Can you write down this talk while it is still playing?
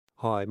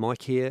Hi,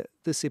 Mike here.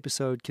 This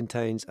episode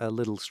contains a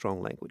little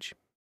strong language.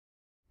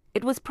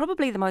 It was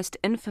probably the most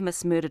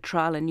infamous murder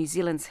trial in New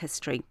Zealand's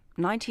history.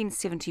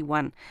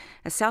 1971,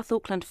 a South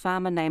Auckland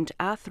farmer named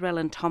Arthur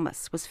Allen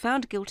Thomas was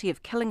found guilty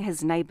of killing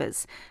his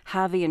neighbours,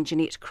 Harvey and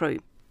Jeanette Crew.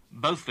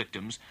 Both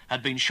victims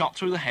had been shot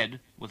through the head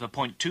with a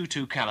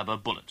 .22 caliber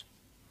bullet.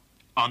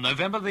 On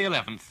November the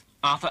 11th,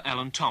 Arthur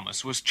Allen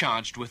Thomas was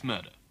charged with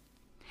murder.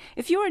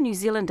 If you're a New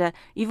Zealander,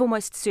 you've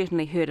almost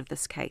certainly heard of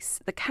this case.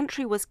 The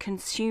country was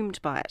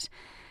consumed by it.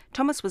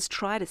 Thomas was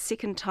tried a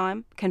second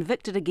time,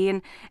 convicted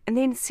again, and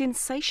then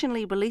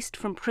sensationally released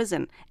from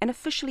prison and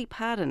officially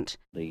pardoned.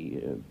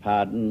 The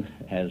pardon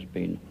has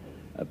been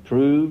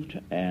approved,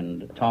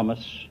 and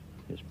Thomas,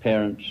 his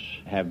parents,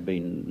 have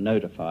been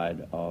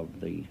notified of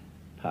the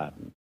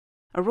pardon.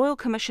 A Royal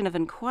Commission of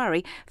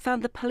Inquiry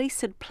found the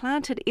police had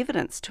planted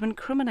evidence to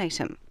incriminate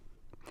him.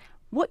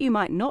 What you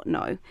might not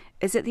know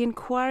is that the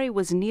inquiry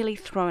was nearly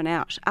thrown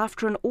out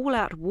after an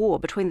all-out war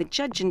between the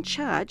judge in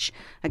charge,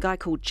 a guy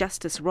called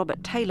Justice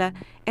Robert Taylor,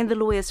 and the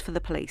lawyers for the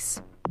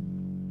police.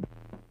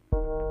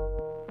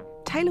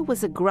 Taylor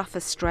was a gruff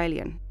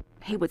Australian.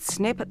 He would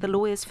snap at the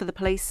lawyers for the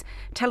police,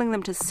 telling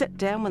them to sit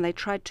down when they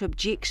tried to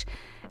object,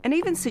 and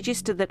even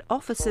suggested that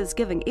officers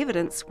giving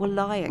evidence were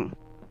lying.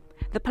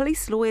 The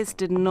police lawyers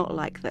did not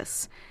like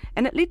this,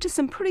 and it led to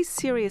some pretty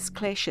serious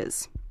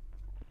clashes.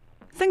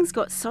 Things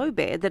got so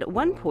bad that at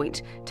one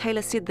point,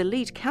 Taylor said the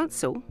lead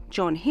counsel,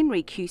 John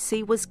Henry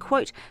QC, was,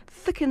 quote,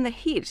 thick in the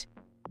head.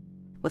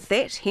 With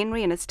that,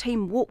 Henry and his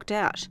team walked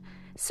out.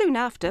 Soon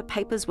after,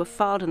 papers were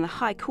filed in the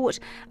High Court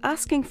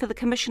asking for the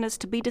commissioners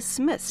to be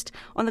dismissed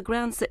on the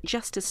grounds that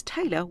Justice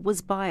Taylor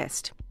was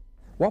biased.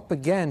 What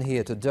began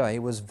here today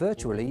was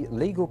virtually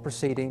legal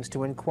proceedings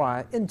to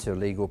inquire into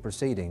legal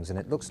proceedings, and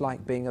it looks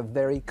like being a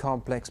very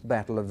complex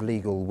battle of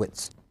legal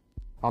wits.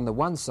 On the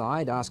one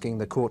side, asking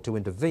the court to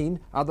intervene,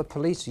 are the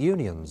police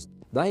unions.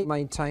 They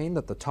maintain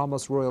that the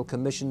Thomas Royal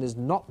Commission is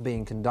not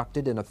being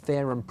conducted in a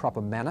fair and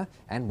proper manner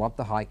and want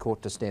the High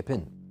Court to step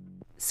in.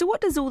 So what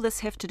does all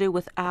this have to do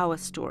with our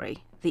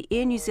story, the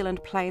Air New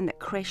Zealand plane that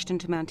crashed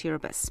into Mount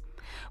Erebus?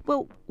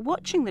 Well,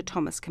 watching the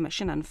Thomas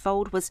Commission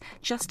unfold was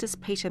Justice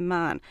Peter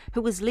Mahon,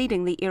 who was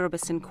leading the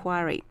Erebus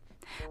inquiry.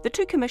 The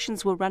two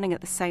commissions were running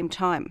at the same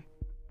time.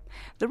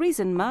 The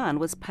reason Mahon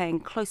was paying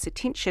close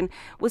attention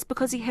was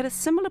because he had a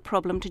similar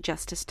problem to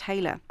Justice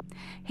Taylor.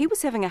 He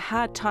was having a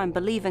hard time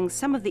believing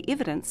some of the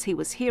evidence he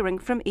was hearing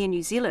from Air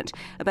New Zealand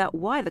about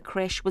why the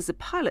crash was the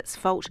pilot's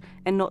fault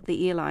and not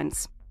the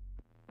airline's.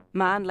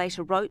 Mahon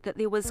later wrote that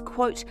there was,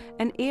 quote,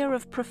 an air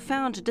of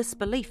profound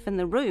disbelief in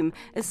the room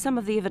as some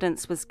of the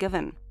evidence was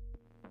given.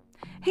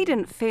 He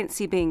didn't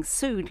fancy being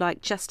sued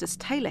like Justice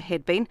Taylor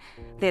had been.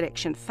 That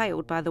action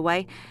failed, by the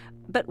way.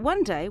 But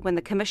one day, when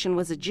the commission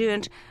was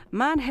adjourned,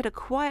 Mahon had a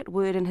quiet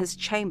word in his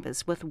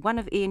chambers with one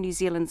of Air New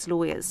Zealand's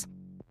lawyers.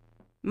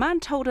 Mahon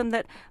told him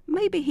that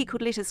maybe he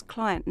could let his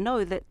client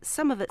know that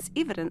some of its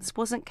evidence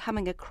wasn't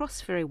coming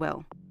across very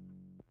well.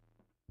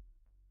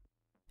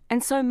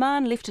 And so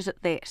Mahon left it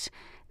at that.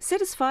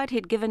 Satisfied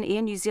he'd given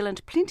Air New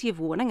Zealand plenty of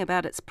warning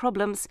about its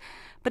problems,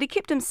 but he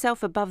kept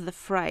himself above the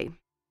fray.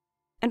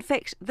 In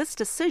fact, this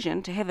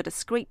decision to have a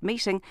discreet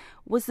meeting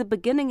was the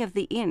beginning of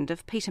the end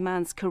of Peter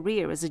Mahon's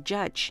career as a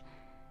judge.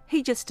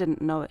 He just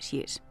didn't know it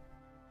yet.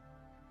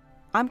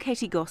 I'm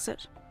Katy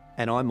Gosset.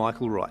 And I'm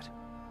Michael Wright.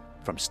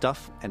 From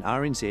Stuff and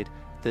RNZ,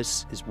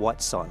 this is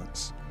White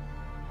Silence,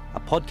 a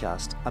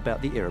podcast about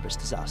the Erebus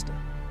disaster.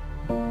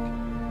 We have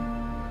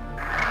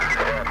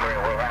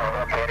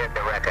located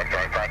the wreckage.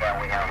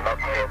 We have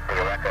located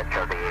the wreckage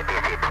of the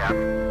ABC.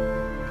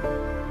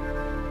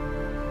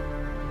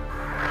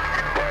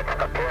 There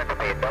appear to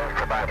be no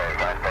survivors.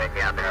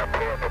 There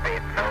appear to be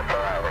no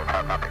survivors.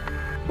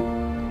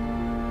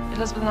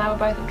 Elizabeth and I were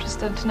both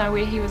interested to know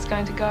where he was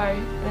going to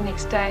go the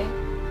next day.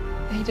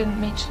 He didn't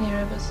mention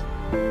Erebus.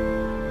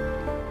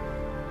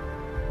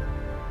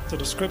 The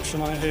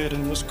description I heard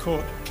in this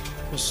court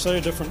was so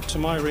different to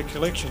my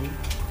recollection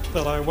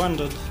that I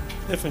wondered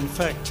if in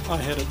fact I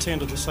had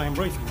attended the same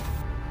briefing.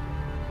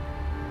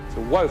 It's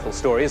a woeful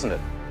story, isn't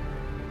it?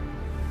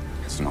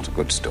 It's not a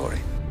good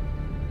story.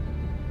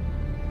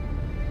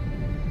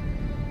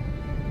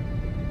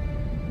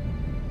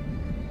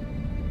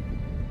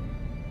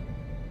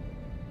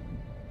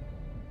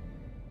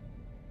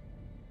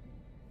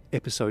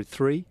 Episode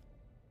 3,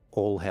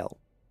 All Hell.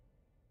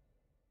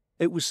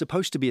 It was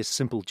supposed to be a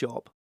simple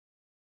job.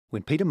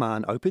 When Peter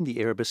Mahon opened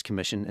the Erebus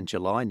Commission in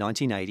July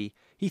 1980,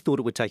 he thought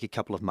it would take a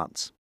couple of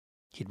months.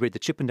 He'd read the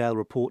Chippendale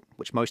report,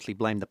 which mostly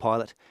blamed the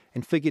pilot,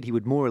 and figured he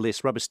would more or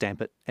less rubber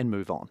stamp it and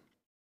move on.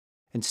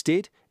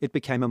 Instead, it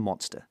became a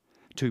monster.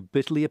 Two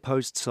bitterly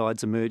opposed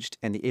sides emerged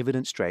and the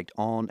evidence dragged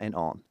on and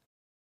on.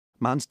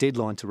 Mahon's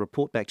deadline to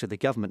report back to the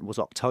government was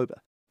October,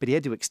 but he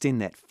had to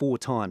extend that 4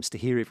 times to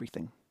hear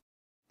everything.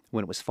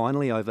 When it was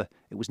finally over,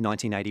 it was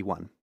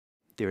 1981.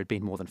 There had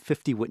been more than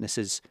 50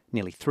 witnesses,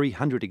 nearly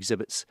 300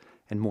 exhibits,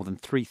 and more than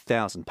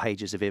 3,000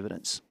 pages of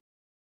evidence.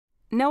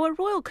 Now, a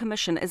royal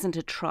commission isn't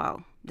a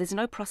trial. There's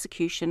no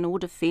prosecution or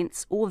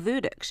defence or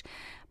verdict,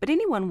 but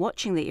anyone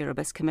watching the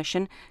Erebus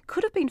Commission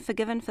could have been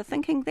forgiven for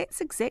thinking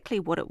that's exactly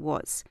what it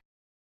was.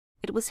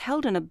 It was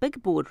held in a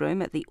big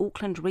boardroom at the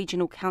Auckland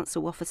Regional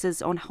Council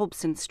offices on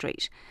Hobson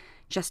Street.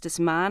 Justice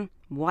Mann,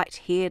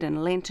 white-haired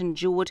and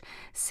lantern-jawed,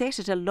 sat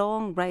at a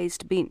long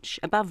raised bench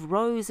above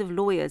rows of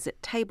lawyers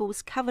at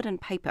tables covered in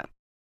paper.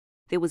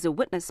 There was a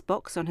witness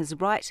box on his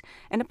right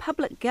and a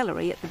public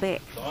gallery at the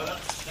back.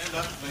 Stand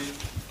up,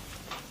 please.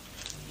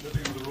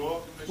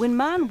 When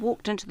Mann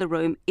walked into the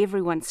room,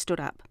 everyone stood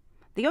up.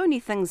 The only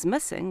things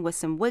missing were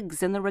some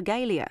wigs and the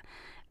regalia.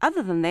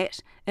 Other than that,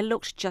 it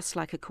looked just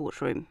like a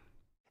courtroom.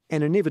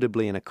 And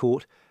inevitably in a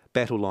court,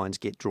 battle lines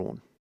get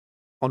drawn.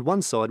 On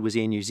one side was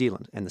Air New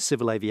Zealand and the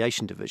Civil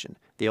Aviation Division,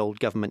 the old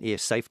government air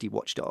safety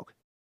watchdog.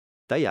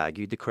 They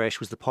argued the crash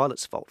was the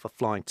pilot's fault for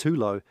flying too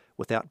low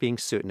without being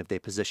certain of their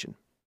position.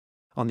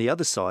 On the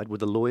other side were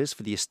the lawyers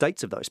for the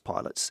estates of those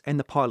pilots and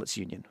the pilots'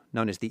 union,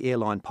 known as the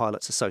Airline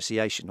Pilots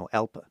Association, or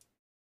ALPA.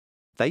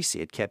 They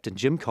said Captain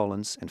Jim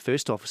Collins and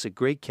First Officer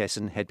Greg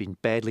Casson had been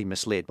badly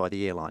misled by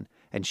the airline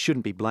and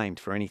shouldn't be blamed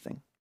for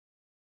anything.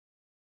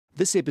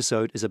 This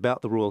episode is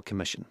about the Royal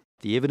Commission,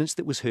 the evidence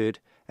that was heard,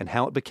 and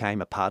how it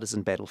became a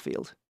partisan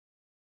battlefield.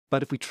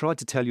 But if we tried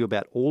to tell you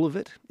about all of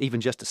it, even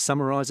just to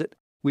summarise it,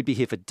 we'd be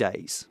here for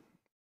days.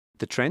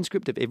 The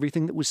transcript of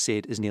everything that was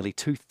said is nearly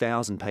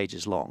 2,000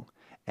 pages long,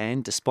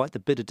 and despite the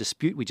bitter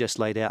dispute we just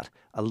laid out,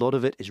 a lot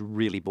of it is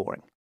really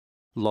boring.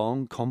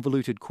 Long,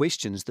 convoluted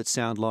questions that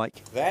sound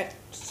like, that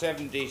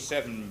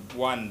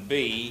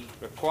 77(1)B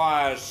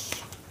requires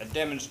a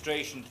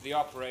demonstration to the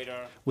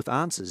operator, with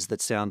answers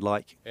that sound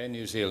like, Air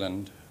New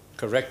Zealand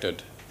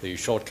corrected the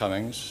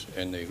shortcomings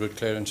in the route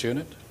clearance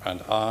unit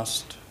and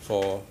asked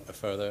for a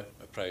further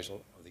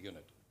appraisal of the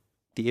unit.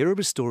 The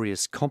Erebus story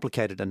is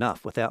complicated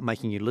enough without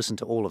making you listen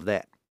to all of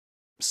that.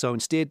 So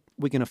instead,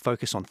 we're going to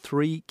focus on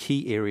 3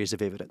 key areas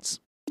of evidence.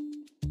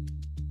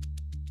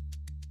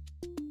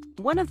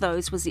 One of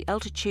those was the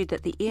altitude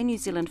that the Air New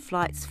Zealand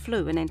flights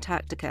flew in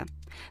Antarctica.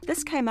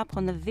 This came up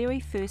on the very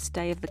first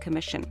day of the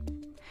commission.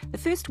 The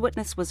first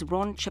witness was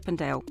Ron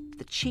Chippendale,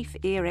 the chief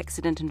air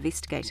accident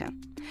investigator.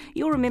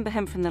 You'll remember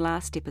him from the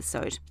last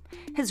episode.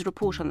 His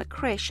report on the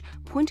crash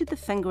pointed the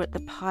finger at the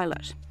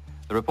pilot.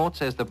 The report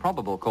says the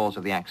probable cause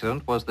of the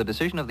accident was the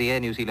decision of the Air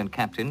New Zealand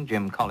captain,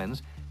 Jim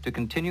Collins, to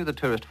continue the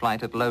tourist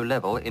flight at low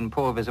level in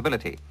poor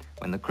visibility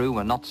when the crew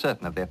were not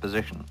certain of their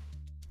position.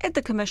 At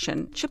the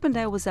commission,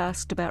 Chippendale was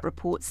asked about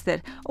reports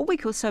that a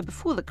week or so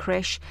before the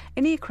crash,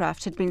 an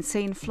aircraft had been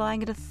seen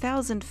flying at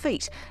 1,000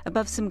 feet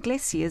above some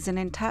glaciers in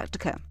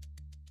Antarctica.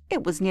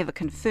 It was never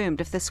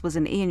confirmed if this was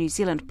an Air New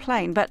Zealand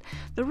plane, but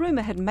the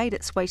rumour had made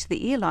its way to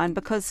the airline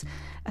because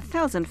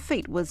 1,000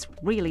 feet was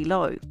really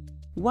low,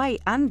 way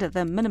under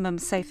the minimum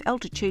safe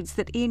altitudes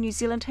that Air New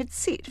Zealand had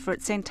set for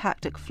its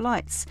Antarctic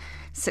flights,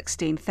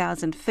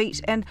 16,000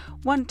 feet and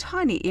one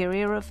tiny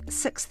area of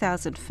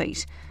 6,000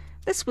 feet.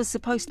 This was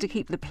supposed to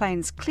keep the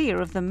planes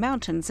clear of the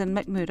mountains in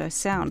McMurdo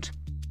Sound.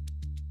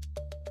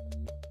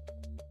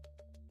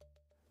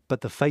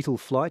 But the fatal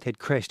flight had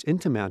crashed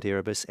into Mount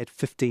Erebus at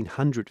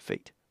 1,500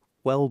 feet,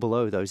 well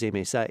below those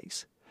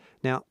MSAs.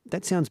 Now,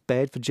 that sounds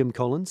bad for Jim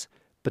Collins,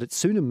 but it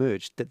soon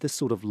emerged that this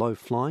sort of low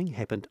flying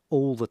happened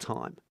all the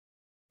time.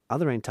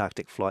 Other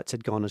Antarctic flights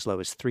had gone as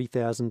low as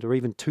 3,000 or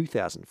even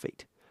 2,000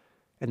 feet.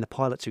 And the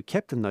pilots who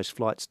captained those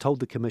flights told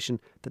the Commission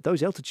that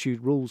those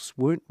altitude rules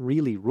weren't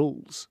really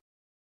rules.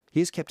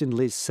 Here's Captain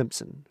Les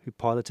Simpson, who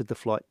piloted the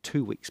flight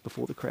 2 weeks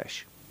before the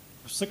crash.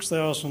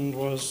 6,000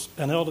 was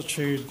an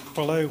altitude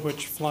below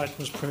which flight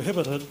was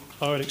prohibited.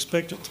 I would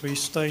expect it to be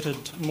stated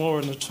more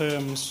in the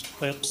terms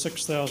that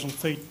 6,000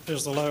 feet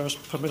is the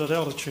lowest permitted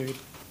altitude.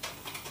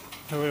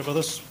 However,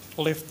 this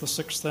left the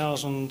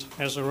 6,000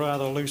 as a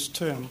rather loose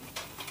term.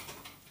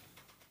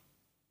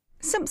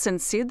 Simpson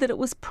said that it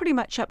was pretty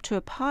much up to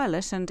a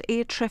pilot and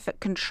air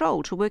traffic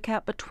control to work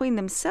out between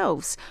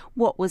themselves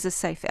what was a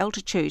safe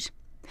altitude.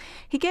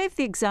 He gave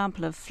the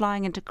example of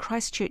flying into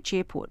Christchurch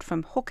Airport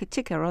from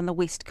Hokitika on the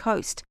west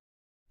coast.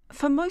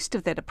 For most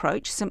of that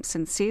approach,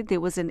 Simpson said there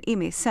was an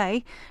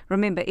MSA,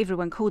 remember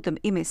everyone called them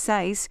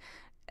MSAs,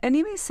 an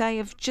MSA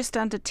of just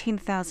under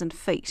 10,000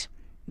 feet.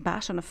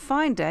 But on a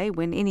fine day,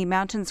 when any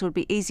mountains would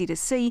be easy to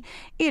see,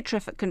 air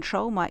traffic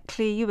control might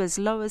clear you as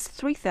low as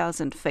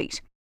 3,000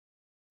 feet.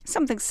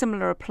 Something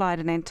similar applied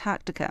in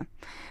Antarctica.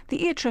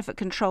 The air traffic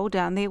control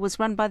down there was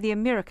run by the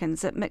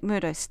Americans at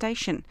McMurdo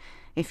Station.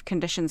 If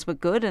conditions were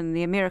good and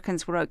the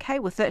Americans were okay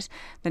with it,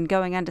 then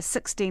going under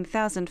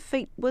 16,000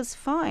 feet was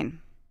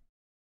fine.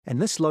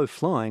 And this low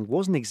flying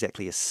wasn't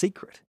exactly a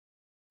secret.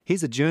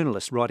 Here's a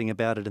journalist writing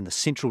about it in the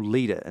Central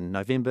Leader in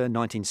November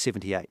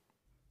 1978.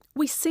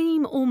 We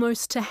seem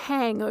almost to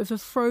hang over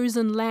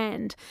frozen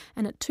land,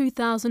 and at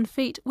 2,000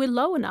 feet we're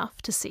low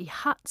enough to see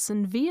huts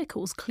and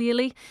vehicles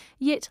clearly,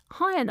 yet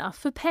high enough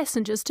for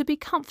passengers to be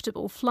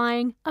comfortable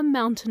flying a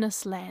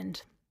mountainous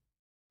land.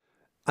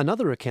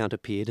 Another account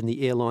appeared in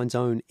the airline's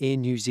own Air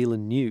New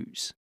Zealand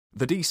News.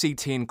 The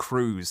DC-10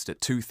 cruised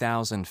at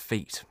 2,000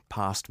 feet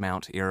past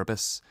Mount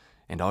Erebus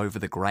and over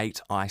the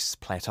Great Ice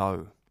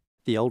Plateau.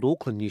 The old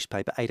Auckland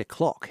newspaper 8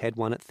 O'Clock had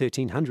one at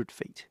 1,300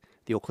 feet.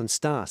 The Auckland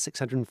Star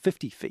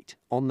 650 feet.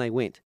 On they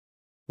went.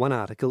 One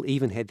article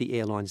even had the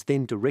airline's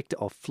then Director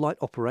of Flight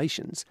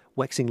Operations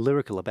waxing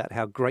lyrical about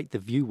how great the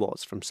view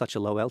was from such a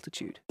low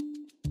altitude.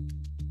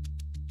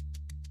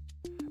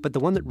 But the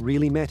one that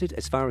really mattered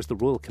as far as the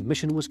Royal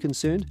Commission was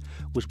concerned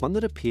was one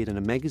that appeared in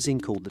a magazine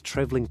called The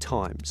Travelling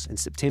Times in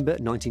September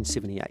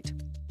 1978.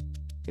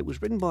 It was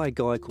written by a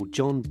guy called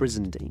John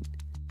Brizendine.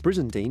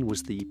 Brizendine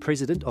was the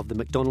president of the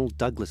McDonnell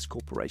Douglas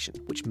Corporation,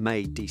 which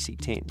made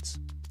DC-10s.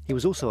 He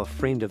was also a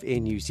friend of Air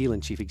New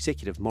Zealand Chief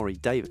Executive Maury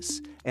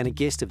Davis and a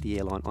guest of the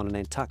airline on an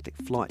Antarctic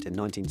flight in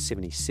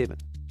 1977.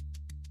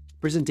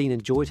 Brizendine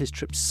enjoyed his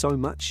trip so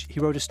much he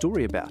wrote a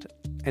story about it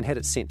and had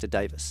it sent to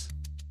Davis.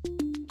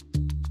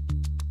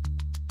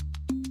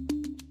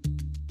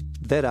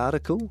 That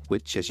article,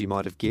 which as you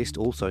might have guessed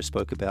also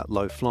spoke about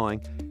low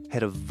flying,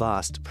 had a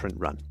vast print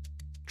run.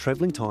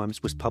 Travelling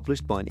Times was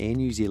published by an Air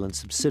New Zealand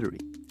subsidiary,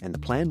 and the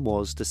plan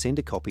was to send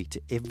a copy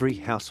to every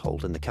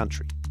household in the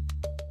country.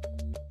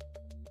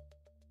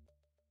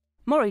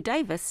 Maury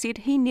Davis said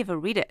he never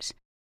read it.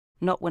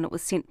 Not when it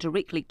was sent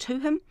directly to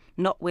him,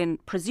 not when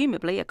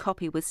presumably a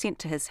copy was sent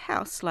to his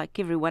house like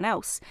everyone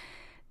else.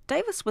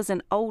 Davis was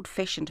an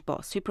old-fashioned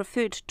boss who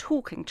preferred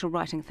talking to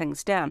writing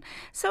things down,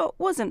 so it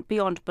wasn't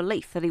beyond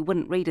belief that he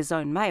wouldn't read his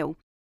own mail.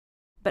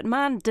 But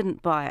Mann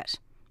didn't buy it.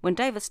 When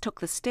Davis took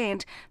the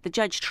stand, the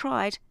judge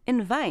tried,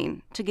 in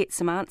vain, to get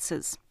some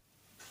answers.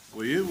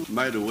 Were you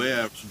made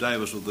aware, Mr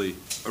Davis, of the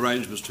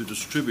arrangements to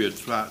distribute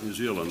throughout New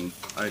Zealand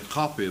a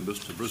copy of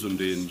Mr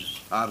Brisendine's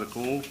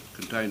article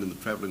contained in the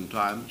Travelling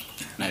Times?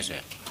 No, sir.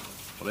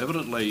 Well,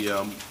 evidently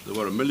there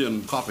were 1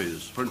 million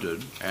copies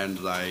printed, and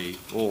they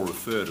all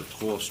referred, of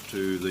course,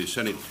 to the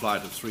scenic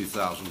flight of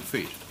 3,000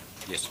 feet.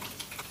 Yes.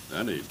 The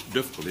only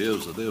difficulty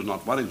is that there's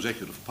not one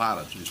executive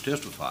pilot who's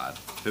testified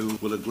who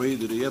will agree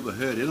that he ever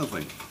heard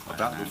anything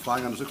about them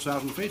flying under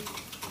 6,000 feet.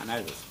 I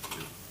know this.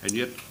 And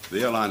yet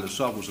the airline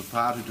itself was a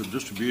party to the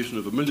distribution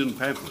of 1 million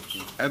pamphlets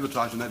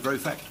advertising that very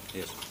fact.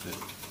 Yes.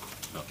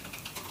 No.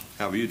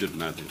 However, you didn't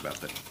know anything about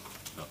that.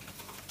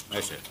 No,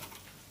 sir.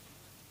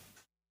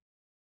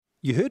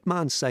 You heard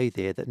Mann say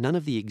there that none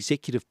of the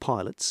executive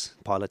pilots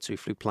who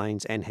flew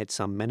planes and had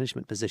some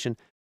management position,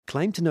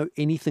 claimed to know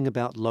anything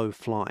about low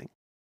flying.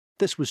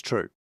 This was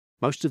true.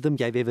 Most of them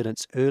gave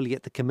evidence early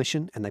at the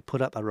Commission, and they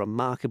put up a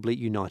remarkably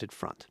united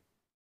front.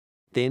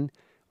 Then,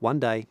 one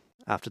day,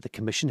 after the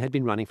Commission had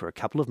been running for a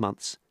couple of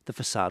months, the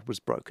facade was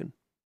broken.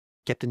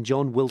 Captain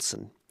John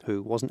Wilson,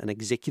 who wasn't an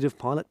executive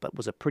pilot but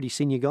was a pretty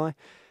senior guy,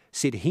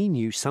 said he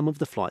knew some of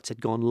the flights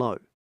had gone low,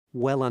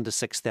 well under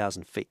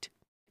 6,000 feet.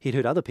 He'd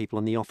heard other people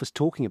in the office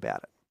talking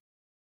about it.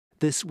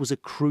 This was a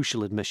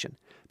crucial admission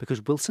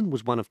because Wilson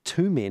was one of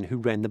 2 men who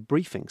ran the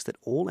briefings that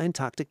all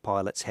Antarctic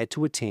pilots had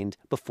to attend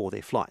before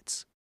their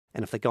flights.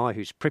 And if the guy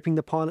who's prepping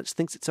the pilots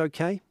thinks it's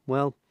okay,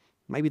 well,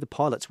 maybe the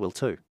pilots will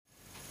too.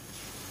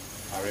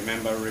 I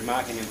remember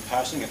remarking in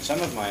passing at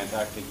some of my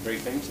Antarctic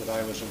briefings that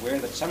I was aware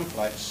that some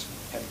flights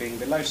had been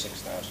below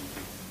 6,000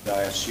 feet.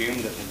 I assumed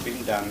that had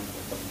been done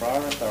with the prior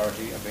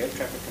authority of Air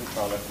Traffic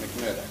Controller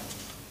McMurdo.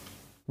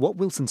 What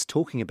Wilson's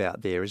talking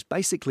about there is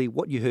basically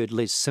what you heard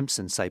Les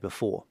Simpson say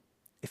before.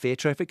 If air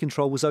traffic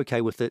control was okay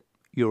with it,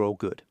 you're all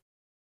good.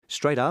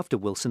 Straight after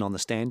Wilson on the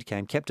stand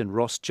came Captain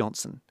Ross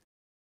Johnson.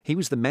 He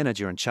was the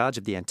manager in charge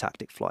of the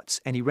Antarctic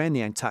flights, and he ran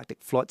the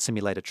Antarctic flight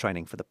simulator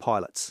training for the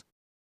pilots.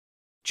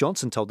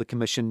 Johnson told the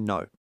Commission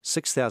no,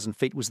 6,000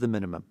 feet was the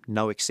minimum,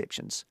 no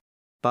exceptions.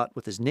 But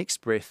with his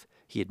next breath,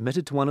 he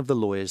admitted to one of the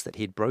lawyers that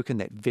he had broken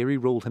that very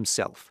rule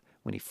himself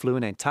when he flew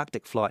an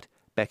Antarctic flight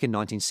back in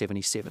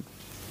 1977.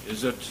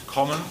 Is it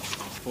common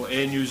for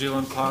Air New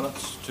Zealand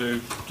pilots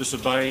to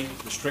disobey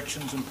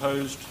restrictions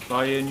imposed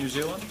by Air New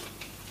Zealand?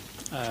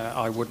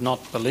 I would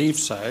not believe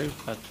so,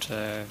 but...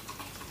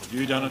 Have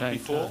you done it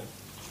before?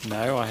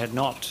 No, I had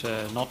not,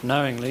 not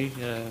knowingly.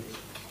 Well,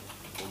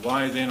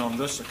 why then on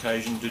this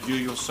occasion did you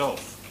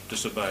yourself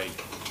disobey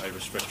a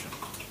restriction?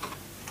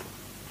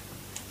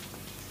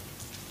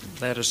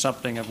 That is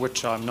something of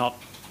which I'm not,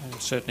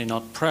 certainly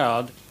not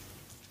proud.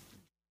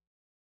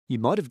 You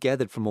might have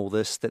gathered from all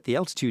this that the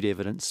altitude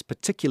evidence,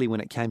 particularly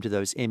when it came to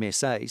those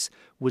MSAs,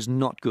 was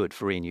not good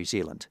for Air New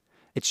Zealand.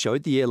 It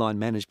showed the airline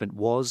management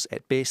was,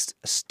 at best,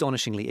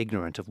 astonishingly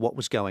ignorant of what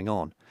was going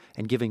on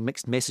and giving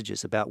mixed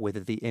messages about whether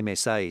the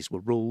MSAs were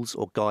rules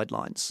or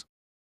guidelines.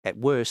 At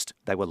worst,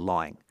 they were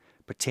lying,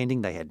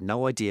 pretending they had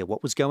no idea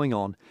what was going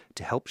on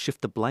to help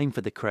shift the blame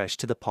for the crash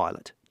to the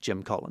pilot,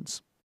 Jim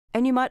Collins.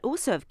 And you might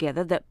also have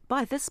gathered that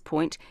by this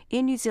point,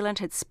 Air New Zealand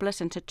had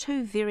split into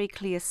 2 very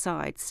clear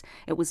sides.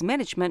 It was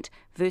management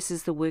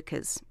versus the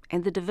workers,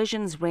 and the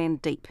divisions ran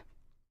deep.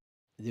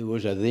 There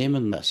was a them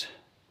and us.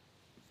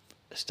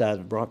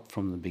 Started right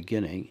from the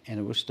beginning, and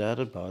it was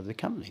started by the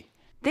company.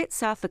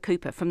 That's Arthur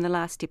Cooper from the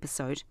last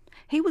episode.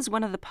 He was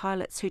one of the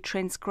pilots who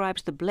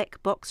transcribed the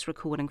black box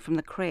recording from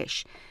the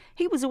crash.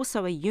 He was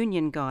also a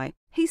union guy.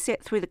 He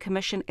sat through the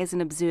commission as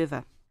an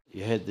observer.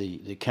 You had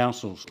the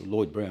councils,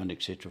 Lloyd Brown,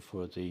 etc.,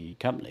 for the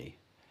company,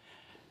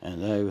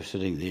 And they were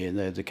sitting there, and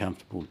they had the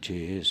comfortable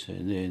chairs,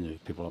 and then the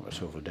people like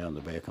myself were down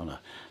the back on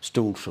a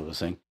stool sort of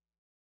thing.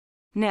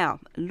 Now,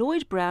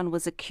 Lloyd Brown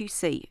was a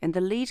QC and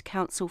the lead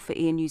counsel for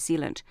Air New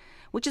Zealand,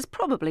 which is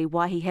probably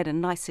why he had a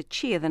nicer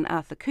chair than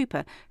Arthur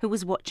Cooper, who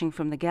was watching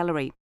from the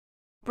gallery.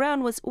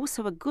 Brown was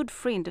also a good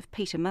friend of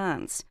Peter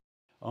Mahn's.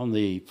 On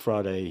the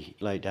Friday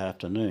late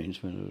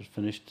afternoons, when it was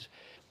finished,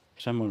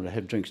 someone would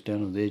have drinks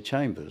down in their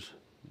chambers,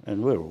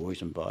 and we were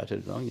always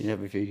invited along. You'd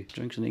have a few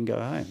drinks and then go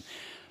home.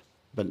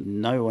 But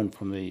no one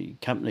from the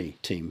company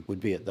team would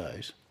be at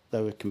those.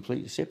 They were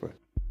completely separate.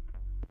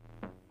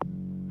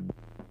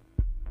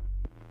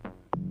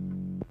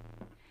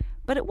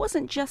 But it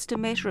wasn't just a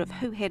matter of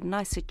who had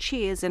nicer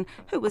chairs and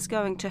who was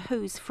going to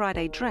whose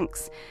Friday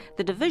drinks.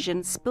 The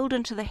division spilled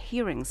into the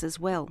hearings as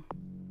well.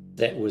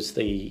 That was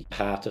the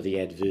part of the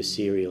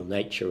adversarial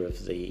nature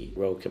of the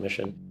Royal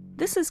Commission.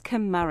 This is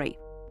Kim Murray.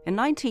 In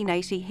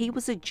 1980, he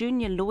was a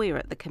junior lawyer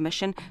at the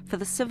Commission for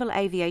the Civil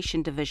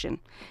Aviation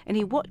Division, and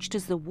he watched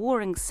as the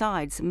warring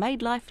sides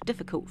made life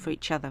difficult for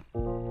each other.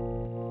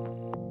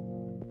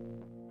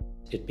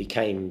 It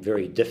became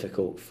very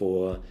difficult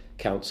for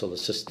counsel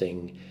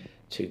assisting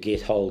to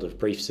get hold of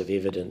briefs of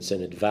evidence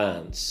in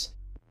advance.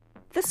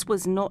 This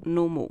was not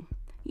normal.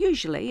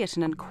 Usually, at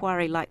an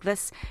inquiry like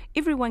this,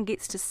 everyone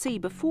gets to see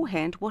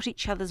beforehand what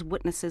each other's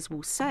witnesses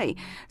will say,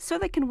 so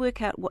they can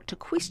work out what to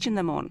question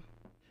them on.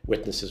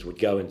 Witnesses would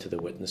go into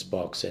the witness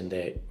box and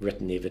their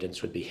written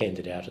evidence would be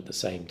handed out at the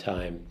same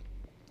time.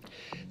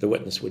 The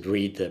witness would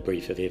read the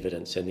brief of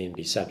evidence and then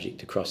be subject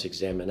to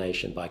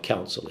cross-examination by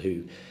counsel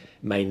who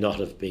may not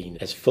have been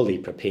as fully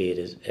prepared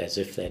as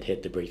if they'd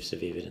had the briefs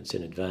of evidence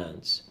in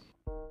advance.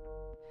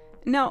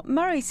 Now,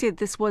 Murray said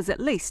this was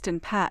at least in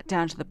part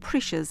down to the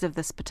pressures of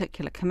this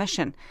particular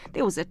commission.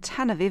 There was a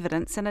ton of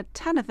evidence and a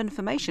ton of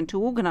information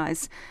to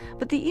organise,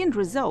 but the end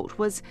result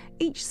was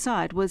each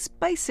side was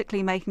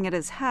basically making it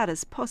as hard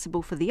as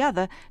possible for the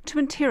other to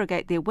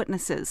interrogate their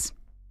witnesses.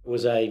 It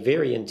was a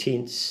very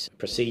intense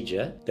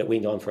procedure that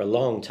went on for a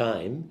long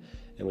time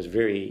and was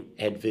very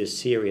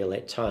adversarial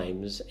at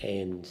times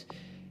and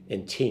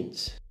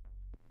intense.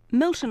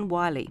 Milton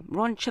Wiley,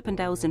 Ron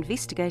Chippendale's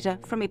investigator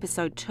from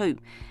episode 2.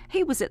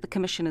 He was at the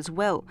commission as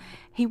well.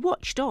 He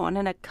watched on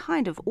in a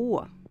kind of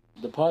awe.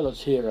 The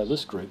pilots here are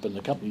this group and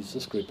the company's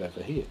this group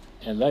over here.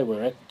 And they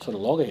were at sort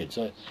of loggerheads.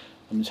 So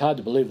it's hard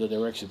to believe that they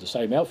were actually the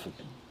same outfit.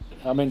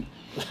 I mean,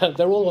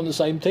 they're all on the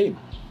same team.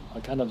 I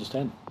can't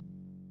understand.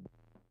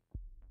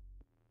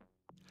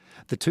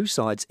 The two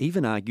sides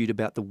even argued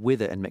about the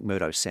weather in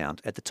McMurdo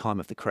Sound at the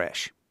time of the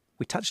crash.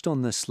 We touched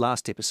on this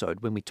last episode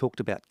when we talked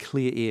about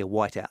clear air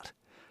whiteout.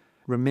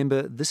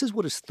 Remember, this is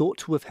what is thought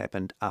to have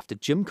happened after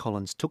Jim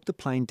Collins took the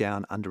plane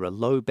down under a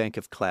low bank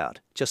of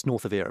cloud just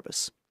north of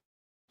Erebus.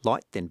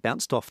 Light then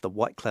bounced off the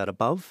white cloud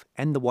above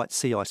and the white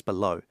sea ice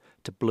below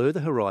to blur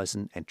the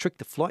horizon and trick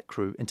the flight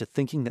crew into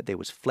thinking that there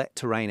was flat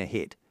terrain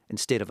ahead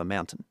instead of a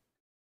mountain.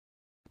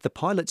 The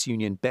pilots'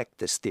 union backed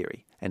this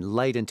theory and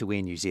laid into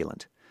Air New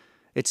Zealand.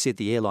 It said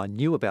the airline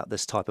knew about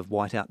this type of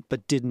whiteout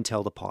but didn't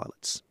tell the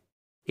pilots.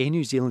 Air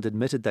New Zealand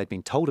admitted they'd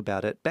been told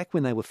about it back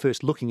when they were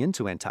first looking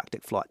into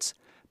Antarctic flights,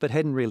 but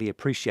hadn't really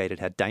appreciated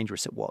how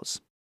dangerous it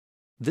was.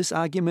 This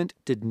argument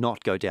did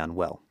not go down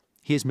well.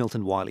 Here's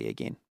Milton Wiley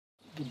again.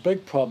 The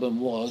big problem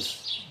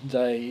was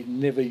they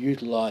never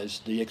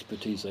utilised the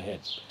expertise they had.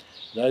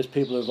 Those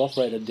people who've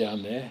operated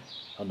down there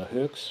on the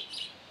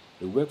Hercs,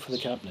 who worked for the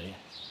company,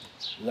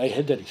 they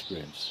had that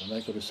experience, and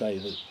they could say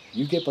that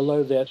you get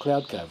below that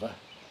cloud cover,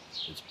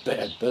 it's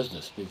bad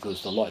business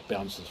because the light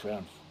bounces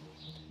around.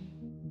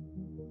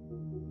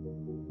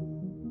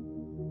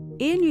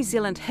 Air New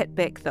Zealand hit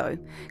back though,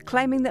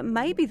 claiming that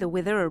maybe the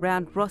weather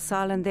around Ross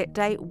Island that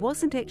day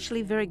wasn't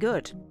actually very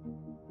good.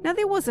 Now,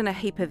 there wasn't a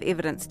heap of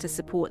evidence to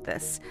support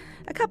this.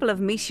 A couple of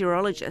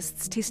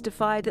meteorologists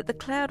testified that the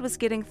cloud was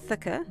getting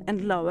thicker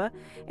and lower,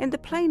 and the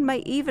plane may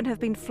even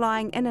have been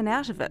flying in and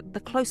out of it the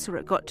closer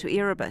it got to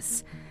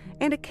Erebus.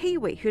 And a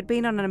Kiwi who'd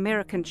been on an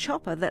American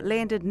chopper that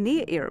landed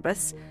near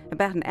Erebus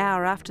about an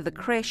hour after the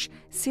crash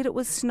said it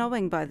was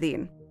snowing by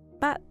then.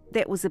 But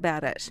that was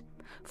about it.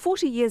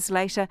 40 years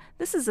later,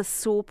 this is a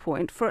sore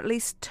point for at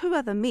least two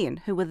other men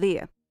who were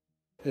there.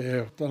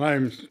 Yeah, the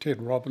name's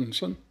Ted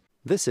Robinson.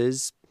 This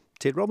is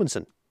Ted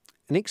Robinson,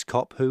 an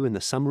ex-cop who in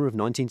the summer of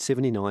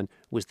 1979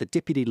 was the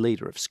deputy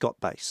leader of Scott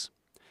Base.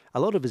 A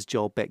lot of his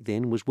job back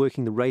then was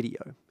working the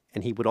radio,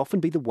 and he would often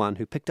be the one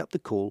who picked up the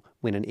call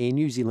when an Air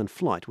New Zealand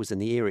flight was in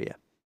the area.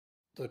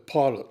 The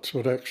pilots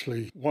would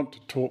actually want to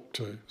talk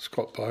to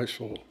Scott Base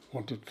or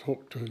want to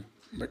talk to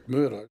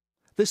McMurdo.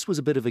 This was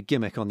a bit of a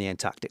gimmick on the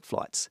Antarctic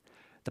flights.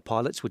 The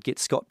pilots would get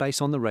Scott Base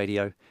on the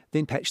radio,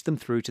 then patch them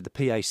through to the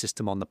PA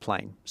system on the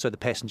plane so the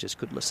passengers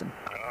could listen.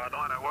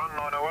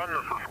 901, this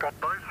is Scott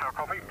Base, how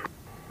copy?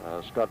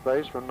 Scott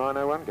Base from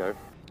 901, go.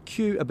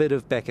 Cue a bit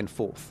of back and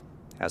forth.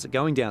 How's it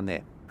going down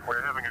there?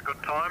 We're having a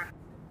good time.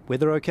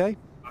 Weather okay?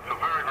 It's a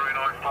very, very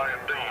nice day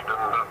indeed, and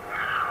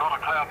not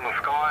a cloud in the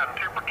sky, and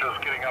temperatures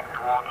getting up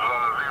towards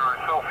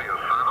 0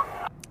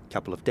 Celsius.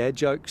 Couple of dad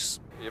jokes.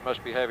 You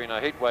must be having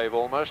a heat wave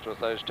almost with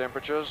those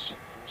temperatures.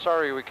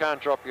 Sorry we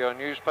can't drop you a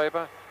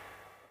newspaper.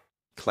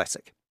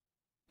 Classic.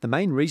 The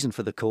main reason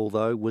for the call,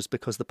 though, was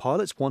because the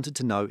pilots wanted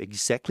to know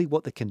exactly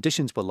what the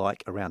conditions were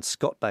like around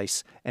Scott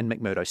Base and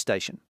McMurdo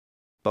Station.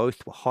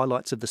 Both were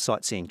highlights of the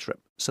sightseeing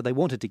trip, so they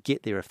wanted to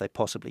get there if they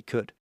possibly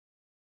could.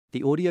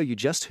 The audio you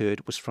just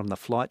heard was from the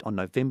flight on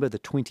November the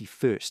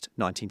 21st,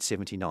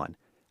 1979,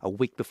 a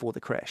week before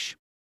the crash.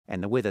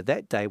 And the weather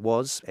that day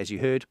was, as you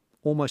heard,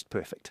 almost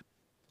perfect.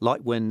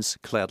 Light winds,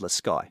 cloudless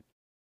sky.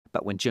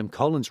 But when Jim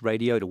Collins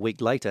radioed a week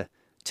later,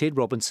 Ted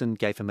Robinson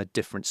gave him a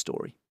different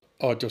story.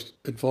 I just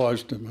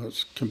advised him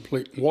it's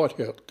complete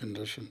whiteout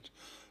conditions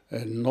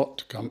and not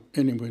to come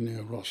anywhere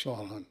near Ross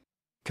Island.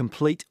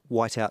 Complete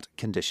whiteout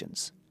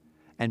conditions.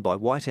 And by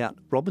whiteout,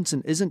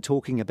 Robinson isn't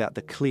talking about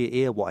the clear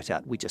air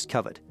whiteout we just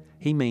covered.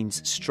 He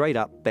means straight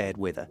up bad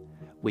weather,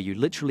 where you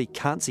literally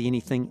can't see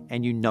anything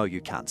and you know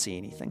you can't see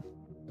anything.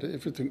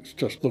 Everything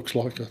just looks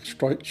like a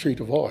straight sheet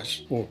of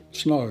ice or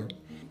snow.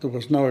 There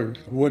was no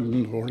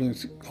wind or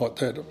anything like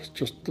that. It was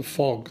just the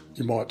fog,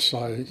 you might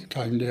say,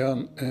 came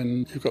down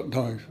and you've got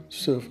no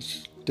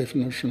surface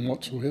definition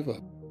whatsoever.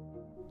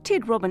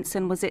 Ted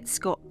Robinson was at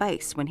Scott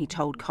Base when he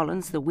told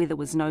Collins the weather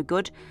was no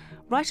good,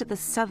 right at the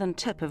southern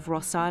tip of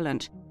Ross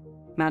Island.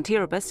 Mount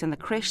Erebus and the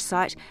crash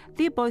site,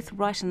 they're both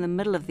right in the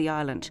middle of the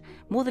island,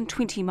 more than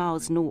 20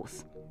 miles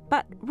north.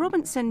 But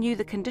Robinson knew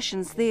the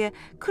conditions there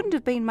couldn't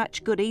have been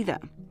much good either.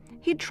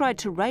 He'd tried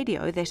to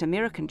radio that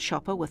American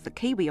chopper with the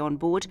Kiwi on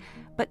board,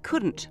 but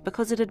couldn't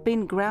because it had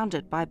been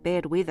grounded by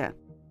bad weather.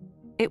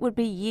 It would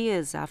be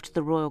years after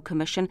the Royal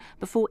Commission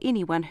before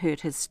anyone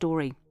heard his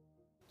story.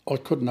 I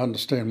couldn't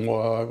understand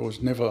why I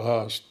was never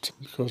asked,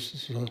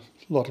 because there's a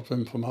lot of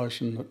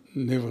information that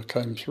never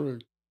came through.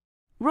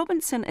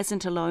 Robinson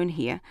isn't alone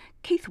here.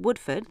 Keith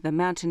Woodford, the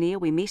mountaineer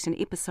we met in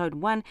episode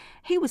 1,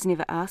 he was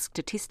never asked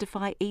to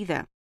testify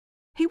either.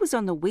 He was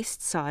on the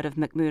west side of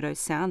McMurdo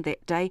Sound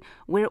that day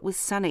where it was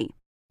sunny,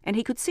 and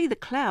he could see the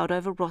cloud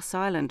over Ross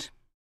Island.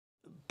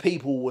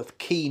 People with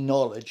key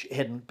knowledge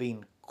hadn't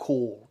been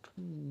called.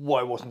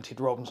 Why wasn't Ted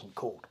Robinson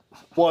called?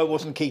 Why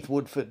wasn't Keith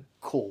Woodford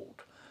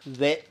called?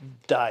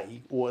 That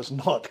day was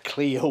not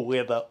clear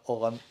weather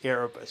on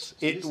Erebus.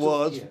 It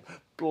was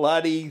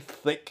bloody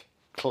thick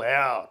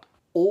cloud.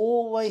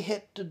 All they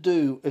had to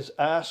do is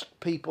ask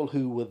people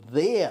who were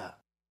there.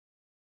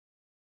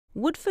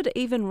 Woodford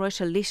even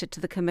wrote a letter to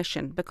the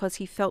Commission because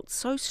he felt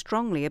so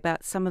strongly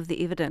about some of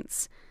the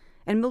evidence.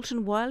 And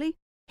Milton Wiley,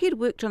 he had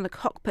worked on the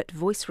cockpit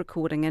voice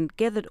recording and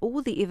gathered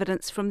all the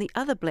evidence from the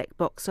other black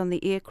box on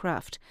the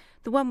aircraft,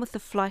 the one with the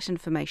flight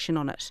information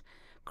on it.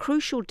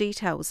 Crucial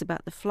details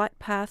about the flight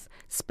path,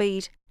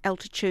 speed,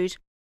 altitude.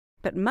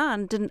 But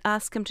Mann didn't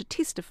ask him to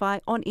testify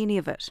on any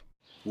of it.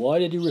 Why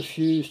did he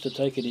refuse to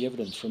take any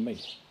evidence from me?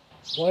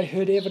 Well, I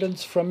heard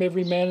evidence from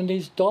every man and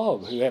his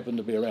dog who happened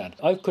to be around.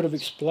 I could have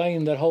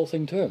explained that whole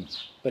thing to him,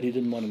 but he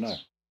didn't want to know.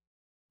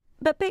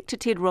 But back to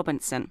Ted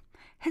Robinson.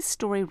 His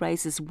story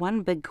raises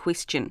one big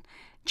question.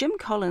 Jim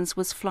Collins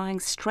was flying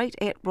straight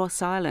at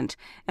Ross Island,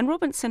 and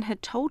Robinson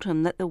had told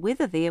him that the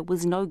weather there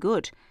was no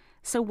good.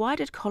 So why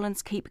did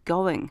Collins keep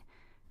going?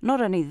 Not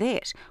only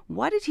that,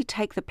 why did he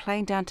take the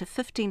plane down to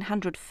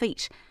 1,500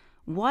 feet?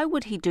 Why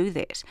would he do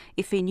that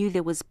if he knew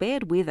there was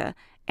bad weather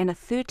and a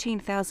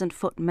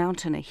 13,000-foot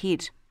mountain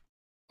ahead?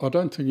 I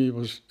don't think he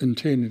was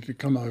intending to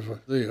come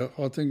over there.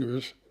 I think he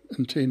was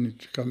intending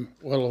to come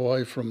well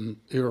away from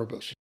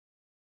Erebus.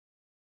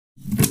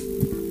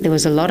 There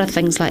was a lot of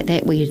things like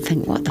that where you'd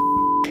think, what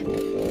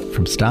the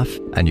From Stuff,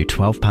 a new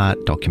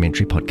 12-part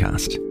documentary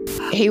podcast.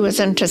 He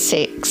was into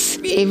sex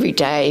every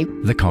day.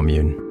 The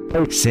Commune.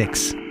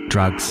 Sex,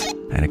 drugs,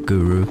 and a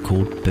guru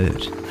called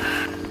Bert.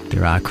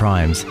 There are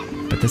crimes,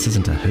 but this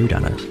isn't a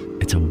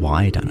whodunit, it's a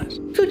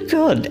whydunit. Good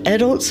God,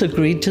 adults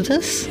agreed to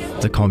this?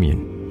 The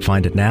Commune.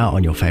 Find it now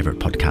on your favourite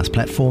podcast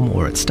platform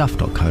or at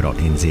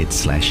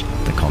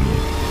stuff.co.nz/The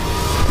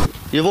Commune.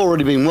 You've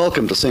already been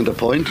welcomed to Centre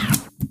Point.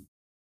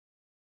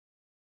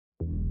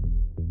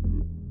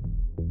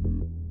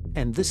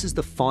 And this is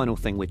the final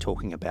thing we're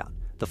talking about,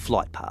 the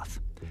flight path.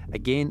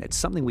 Again, it's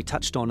something we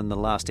touched on in the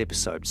last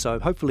episode, so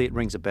hopefully it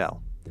rings a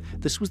bell.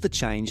 This was the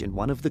change in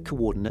one of the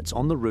coordinates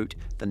on the route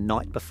the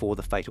night before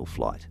the fatal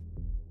flight.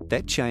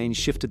 That change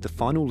shifted the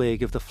final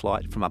leg of the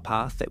flight from a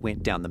path that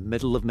went down the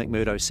middle of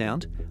McMurdo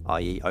Sound,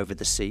 i.e. over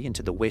the sea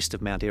into the west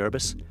of Mount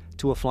Erebus,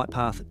 to a flight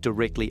path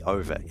directly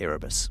over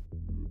Erebus.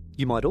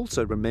 You might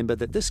also remember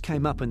that this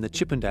came up in the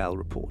Chippendale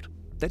report.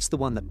 That's the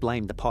one that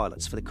blamed the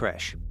pilots for the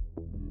crash.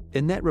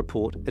 In that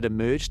report, it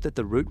emerged that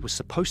the route was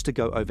supposed to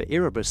go over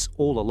Erebus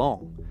all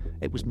along.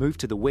 It was moved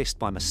to the west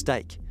by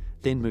mistake,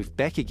 then moved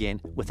back again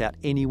without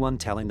anyone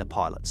telling the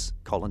pilots,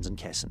 Collins and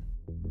Casson.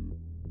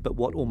 But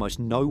what almost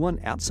no one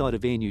outside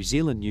of Air New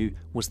Zealand knew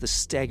was the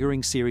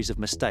staggering series of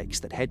mistakes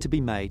that had to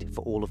be made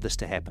for all of this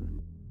to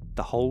happen.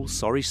 The whole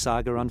sorry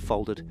saga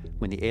unfolded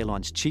when the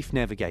airline's chief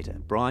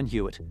navigator, Brian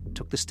Hewitt,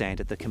 took the stand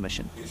at the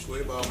Commission. You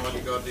swear by Almighty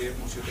God the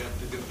evidence you're about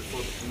to give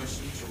before the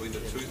Commission shall be the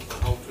truth, the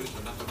whole truth,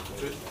 and nothing but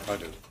the truth? I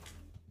do.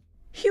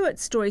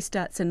 Hewitt's story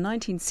starts in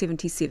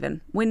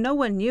 1977, when no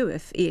one knew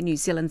if Air New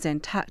Zealand's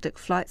Antarctic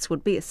flights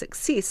would be a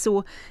success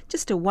or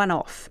just a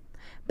one-off.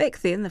 Back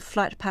then, the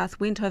flight path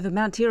went over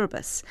Mount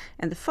Erebus,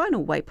 and the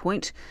final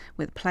waypoint,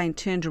 where the plane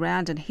turned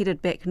around and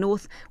headed back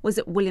north, was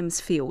at Williams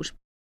Field.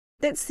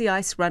 That's the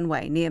ice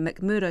runway near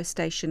McMurdo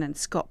Station and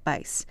Scott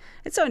Base.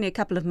 It's only a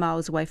couple of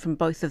miles away from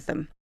both of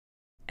them.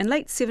 In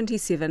late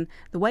 77,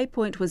 the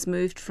waypoint was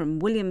moved from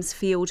Williams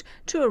Field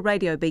to a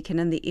radio beacon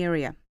in the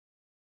area.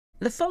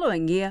 The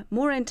following year,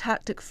 more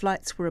Antarctic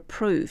flights were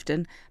approved,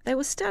 and they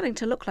were starting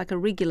to look like a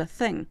regular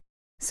thing.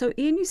 So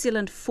Air New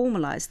Zealand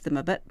formalised them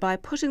a bit by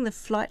putting the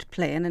flight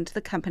plan into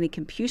the company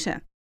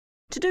computer.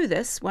 To do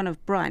this, one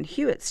of Brian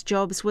Hewitt's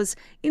jobs was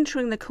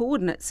entering the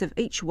coordinates of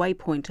each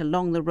waypoint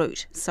along the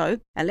route, so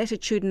a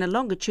latitude and a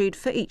longitude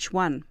for each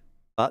one.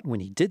 But when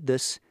he did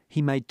this,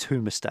 he made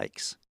two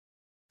mistakes.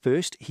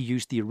 First, he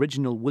used the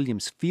original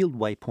Williams Field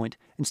waypoint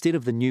instead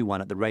of the new one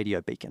at the radio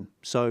beacon,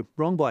 so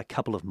wrong by a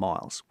couple of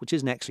miles, which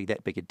isn't actually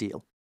that big a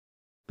deal.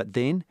 But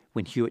then,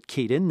 when Hewitt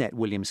keyed in that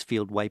Williams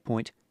Field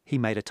waypoint, he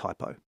made a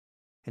typo.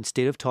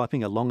 Instead of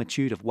typing a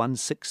longitude of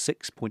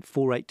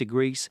 166.48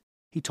 degrees,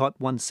 he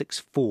typed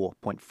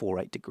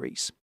 164.48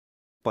 degrees.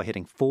 By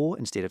hitting 4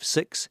 instead of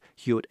 6,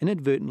 Hewitt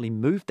inadvertently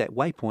moved that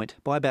waypoint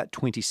by about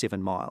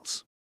 27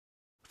 miles.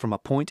 From a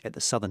point at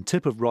the southern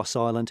tip of Ross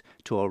Island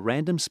to a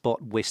random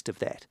spot west of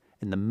that,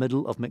 in the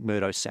middle of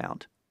McMurdo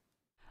Sound.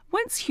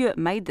 Once Hewitt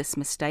made this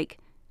mistake,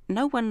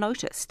 no one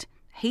noticed.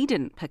 He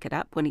didn't pick it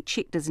up when he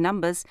checked his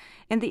numbers,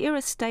 and the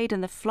error stayed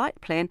in the flight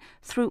plan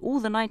through all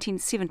the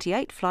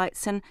 1978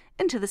 flights and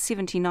into the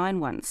 79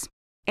 ones.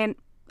 And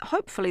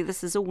hopefully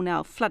this is all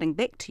now flooding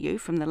back to you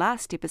from the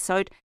last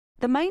episode.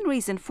 The main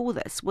reason for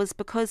this was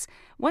because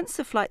once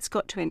the flights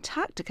got to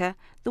Antarctica,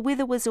 the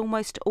weather was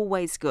almost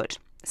always good,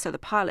 so the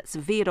pilots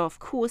veered off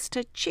course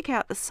to check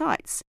out the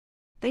sights.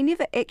 They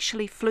never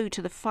actually flew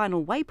to the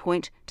final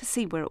waypoint to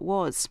see where it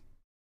was.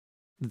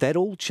 That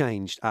all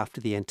changed after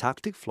the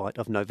Antarctic flight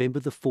of November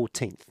the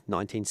 14th,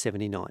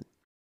 1979.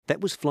 That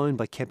was flown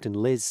by Captain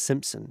Les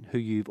Simpson, who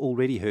you've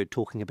already heard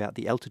talking about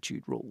the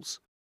altitude rules.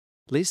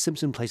 Les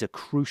Simpson plays a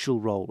crucial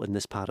role in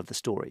this part of the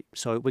story,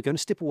 so we're going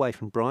to step away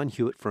from Brian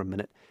Hewitt for a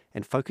minute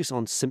and focus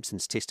on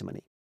Simpson's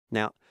testimony.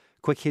 Now,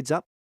 quick heads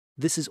up,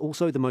 this is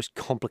also the most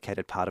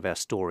complicated part of our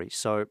story,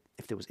 so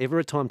if there was ever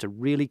a time to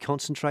really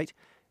concentrate,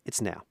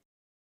 it's now.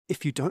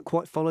 If you don't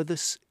quite follow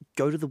this,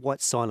 go to the White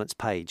Silence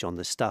page on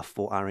the Stuff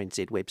or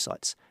RNZ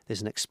websites.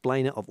 There's an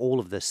explainer of all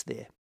of this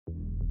there.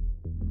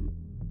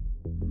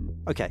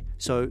 Okay,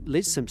 so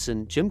Les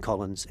Simpson, Jim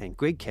Collins and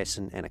Greg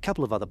Casson and a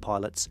couple of other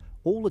pilots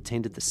all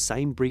attended the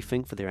same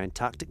briefing for their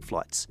Antarctic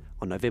flights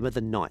on November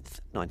the 9th,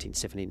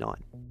 1979.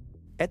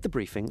 At the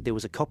briefing, there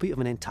was a copy of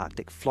an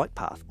Antarctic flight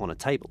path on a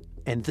table,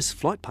 and this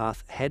flight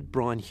path had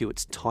Brian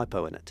Hewitt's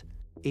typo in it.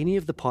 Any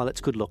of the pilots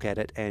could look at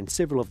it, and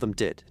several of them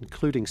did,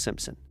 including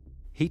Simpson.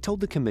 He told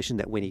the Commission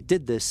that when he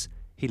did this,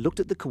 he looked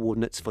at the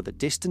coordinates for the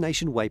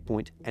destination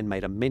waypoint and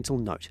made a mental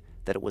note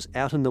that it was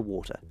out in the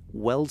water,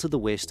 well to the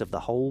west of the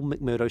whole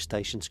McMurdo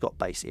Station Scott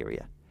Base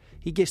area.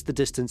 He guessed the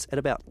distance at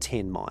about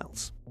 10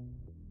 miles.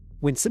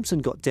 When Simpson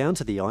got down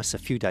to the ice a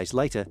few days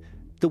later,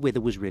 the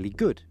weather was really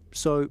good,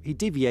 so he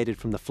deviated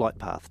from the flight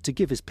path to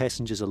give his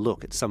passengers a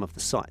look at some of the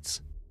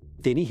sights.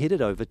 Then he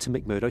headed over to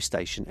McMurdo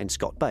Station and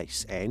Scott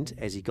Base, and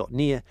as he got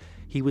near,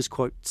 he was,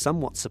 quote,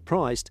 somewhat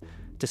surprised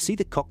to see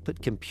the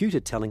cockpit computer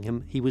telling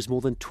him he was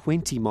more than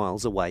 20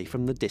 miles away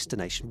from the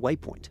destination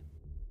waypoint.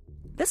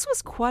 This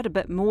was quite a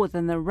bit more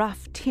than the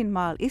rough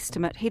 10-mile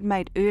estimate he'd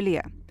made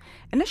earlier.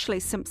 Initially,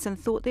 Simpson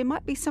thought there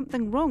might be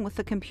something wrong with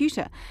the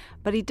computer,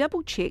 but he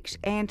double-checked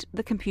and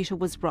the computer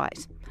was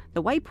right.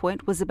 The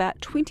waypoint was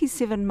about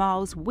 27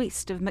 miles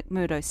west of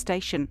McMurdo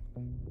Station.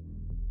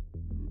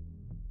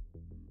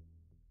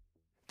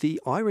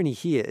 The irony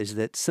here is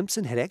that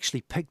Simpson had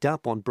actually picked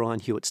up on Brian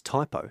Hewitt's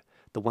typo,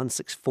 the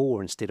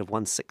 164 instead of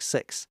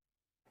 166.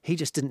 He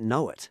just didn't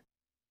know it.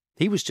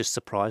 He was just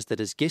surprised that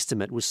his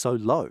guesstimate was so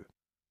low.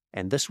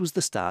 And this was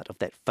the start of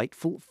that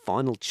fateful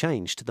final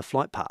change to the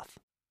flight path.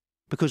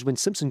 Because when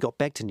Simpson got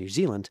back to New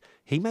Zealand,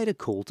 he made a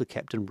call to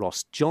Captain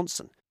Ross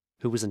Johnson,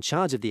 who was in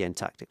charge of the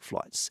Antarctic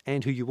flights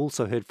and who you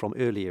also heard from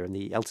earlier in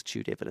the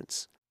altitude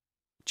evidence.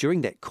 During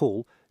that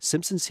call,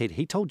 Simpson said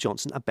he told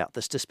Johnson about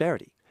this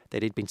disparity,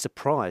 that he'd been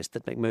surprised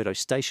that McMurdo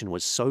Station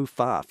was so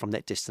far from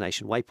that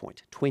destination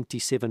waypoint,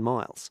 27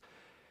 miles.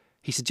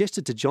 He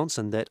suggested to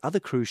Johnson that other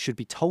crews should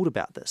be told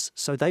about this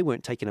so they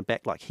weren't taken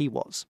aback like he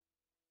was.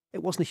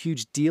 It wasn't a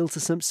huge deal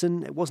to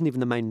Simpson, it wasn't even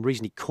the main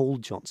reason he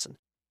called Johnson,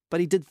 but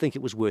he did think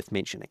it was worth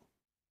mentioning.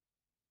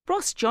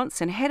 Ross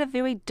Johnson had a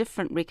very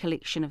different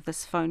recollection of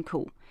this phone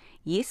call.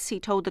 Yes, he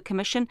told the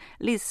Commission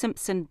Les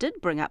Simpson did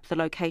bring up the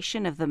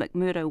location of the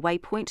McMurdo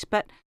waypoint,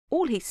 but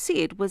all he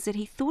said was that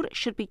he thought it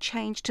should be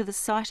changed to the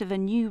site of a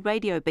new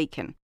radio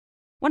beacon.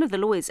 One of the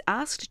lawyers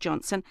asked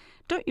Johnson,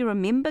 "Don't you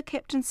remember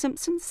Captain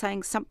Simpson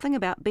saying something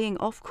about being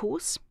off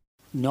course?"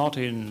 Not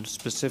in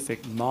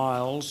specific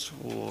miles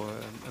or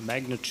a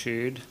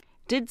magnitude.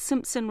 Did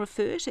Simpson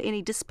refer to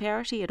any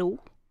disparity at all?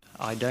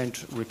 I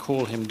don't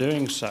recall him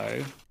doing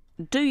so.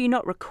 Do you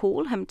not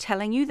recall him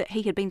telling you that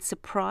he had been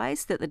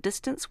surprised that the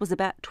distance was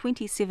about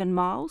 27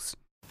 miles?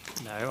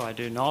 No, I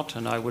do not,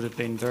 and I would have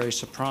been very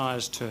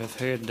surprised to have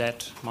heard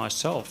that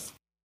myself.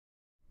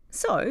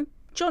 So,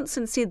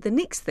 Johnson said the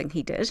next thing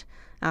he did,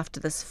 after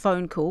this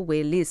phone call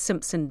where Les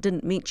Simpson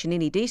didn't mention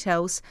any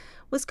details,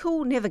 was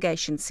call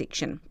navigation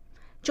section.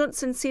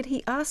 Johnson said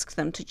he asked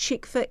them to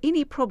check for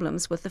any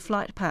problems with the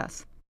flight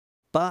path.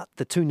 But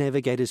the two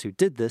navigators who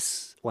did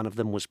this, one of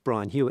them was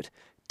Brian Hewitt,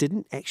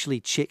 didn't actually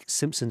check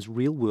Simpson's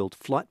real-world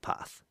flight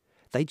path.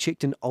 They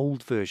checked an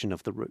old version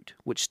of the route,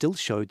 which still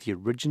showed the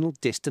original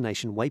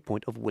destination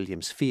waypoint of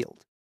Williams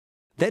Field.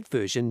 That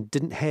version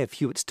didn't have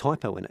Hewitt's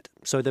typo in it,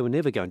 so they were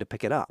never going to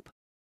pick it up.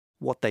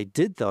 What they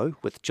did, though,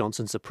 with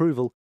Johnson's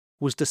approval,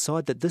 was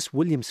decide that this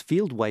Williams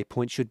Field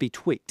waypoint should be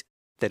tweaked,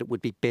 that it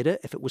would be better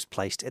if it was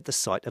placed at the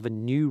site of a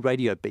new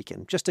radio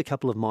beacon just a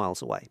couple of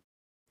miles away.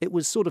 It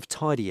was sort of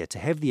tidier to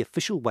have the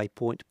official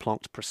waypoint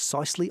plonked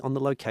precisely on the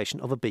location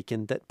of a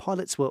beacon that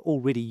pilots were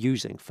already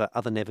using for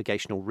other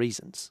navigational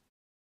reasons.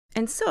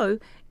 And so,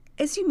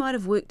 as you might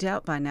have worked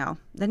out by now,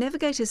 the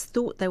navigators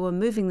thought they were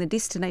moving the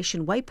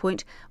destination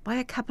waypoint by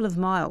a couple of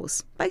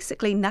miles,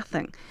 basically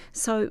nothing,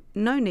 so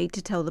no need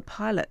to tell the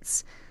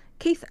pilots.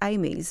 Keith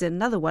Amies,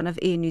 another one of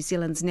Air New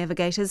Zealand's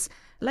navigators,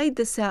 laid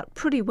this out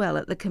pretty well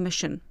at the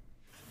Commission.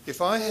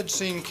 If I had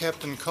seen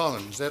Captain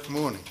Collins that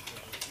morning,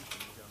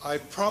 I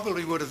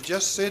probably would have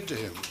just said to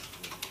him,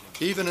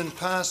 even in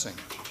passing,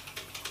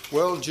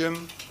 "Well,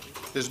 Jim,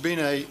 there's been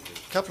a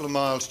couple of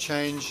miles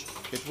change.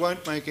 It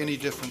won't make any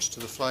difference to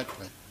the flight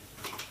plan."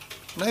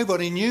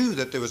 Nobody knew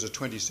that there was a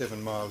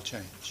 27-mile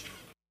change.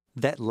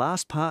 That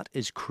last part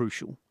is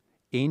crucial.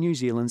 Air New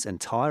Zealand's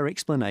entire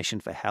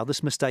explanation for how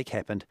this mistake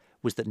happened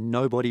was that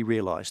nobody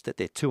realised that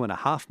their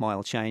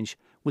 2.5-mile change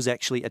was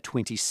actually a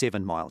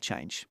 27-mile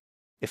change.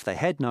 If they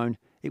had known,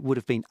 it would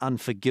have been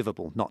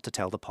unforgivable not to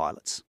tell the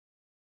pilots.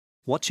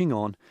 Watching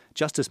on,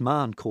 Justice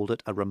Mahon called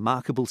it a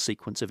remarkable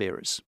sequence of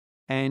errors.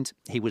 And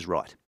he was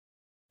right.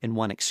 In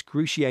one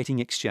excruciating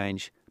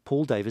exchange,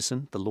 Paul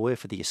Davison, the lawyer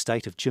for the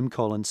estate of Jim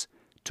Collins,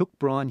 took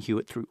Brian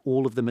Hewitt through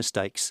all of the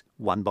mistakes,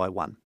 one by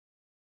one.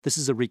 This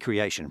is a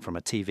recreation from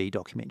a TV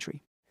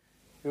documentary.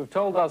 You have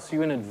told us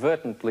you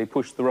inadvertently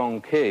pushed the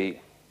wrong key.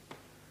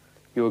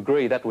 You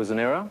agree that was an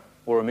error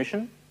or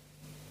omission?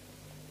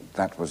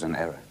 That was an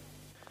error.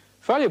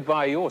 Failure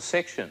by your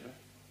section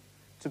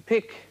to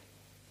pick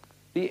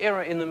the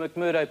error in the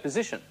McMurdo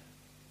position.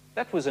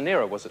 That was an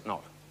error, was it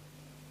not?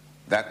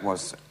 That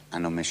was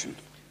an omission.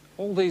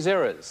 All these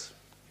errors,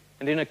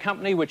 and in a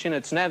company which in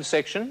its nav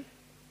section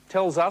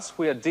tells us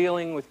we are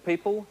dealing with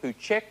people who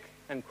check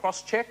and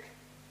cross-check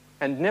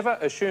and never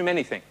assume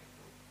anything.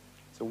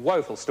 It's a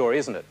woeful story,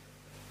 isn't it?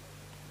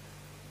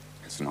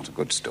 It's not a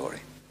good story.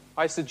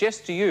 I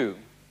suggest to you,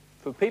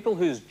 for people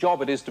whose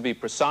job it is to be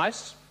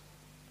precise,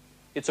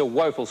 it's a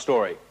woeful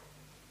story.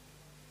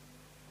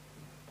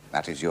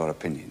 That is your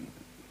opinion,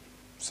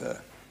 sir.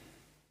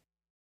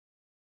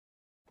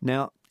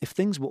 Now, if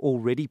things were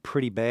already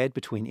pretty bad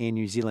between Air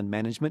New Zealand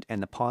management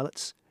and the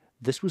pilots,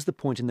 this was the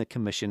point in the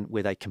Commission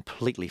where they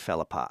completely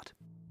fell apart.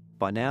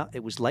 By now,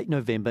 it was late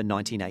November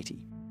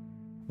 1980.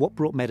 What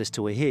brought matters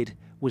to a head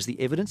was the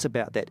evidence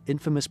about that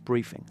infamous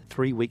briefing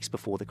 3 weeks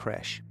before the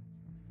crash.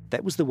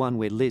 That was the one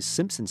where Les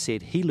Simpson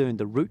said he learned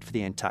the route for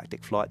the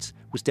Antarctic flights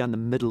was down the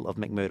middle of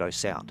McMurdo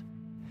Sound.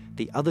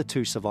 The other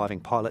two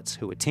surviving pilots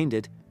who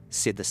attended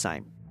said the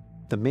same.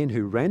 The men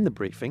who ran the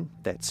briefing,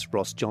 that's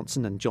Ross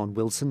Johnson and John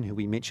Wilson, who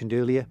we mentioned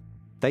earlier,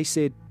 they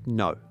said,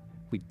 no,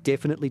 we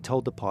definitely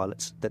told the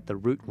pilots that the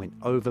route went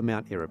over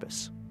Mount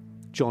Erebus.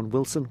 John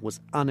Wilson was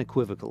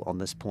unequivocal on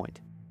this point.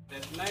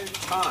 At no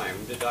time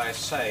did I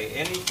say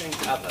anything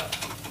other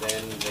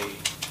than the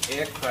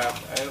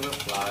aircraft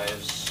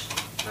overflies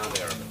Mount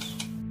Erebus.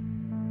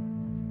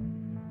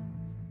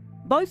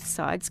 Both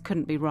sides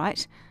couldn't be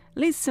right.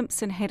 Les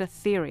Simpson had a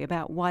theory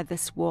about why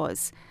this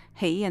was.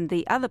 He and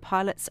the other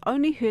pilots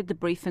only heard the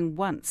briefing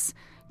once.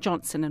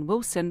 Johnson and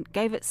Wilson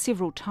gave it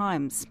several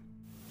times.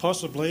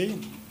 Possibly,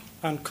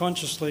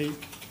 unconsciously,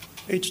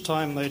 each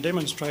time they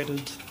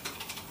demonstrated,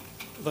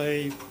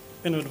 they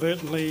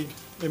inadvertently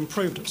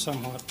improved it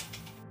somewhat.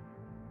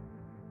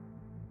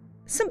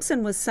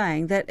 Simpson was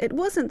saying that it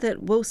wasn't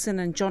that Wilson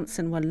and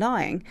Johnson were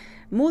lying,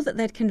 more that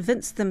they'd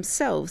convinced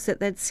themselves that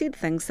they'd said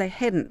things they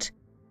hadn't.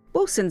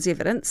 Wilson's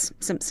evidence,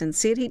 Simpson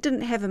said he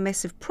didn't have a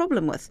massive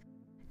problem with.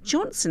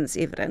 Johnson's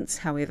evidence,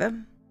 however...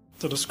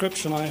 The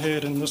description I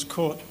heard in this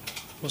court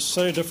was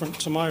so different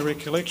to my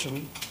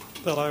recollection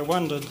that I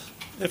wondered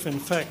if in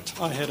fact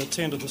I had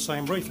attended the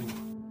same briefing.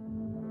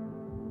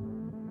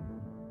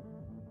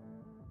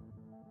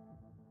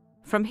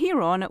 From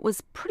here on, it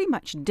was pretty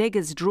much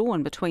daggers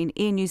drawn between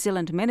Air New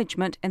Zealand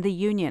management and the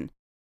union.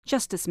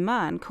 Justice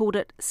Mahon called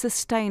it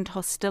sustained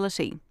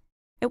hostility.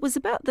 It was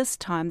about this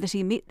time that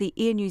he met the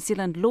Air New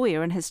Zealand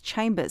lawyer in his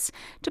chambers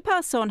to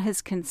pass on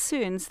his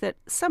concerns that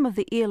some of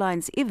the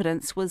airline's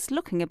evidence was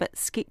looking a bit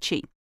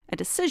sketchy, a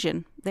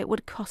decision that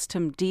would cost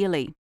him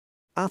dearly.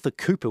 Arthur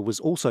Cooper was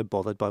also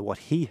bothered by what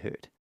he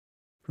heard.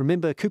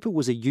 Remember, Cooper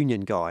was a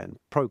union guy and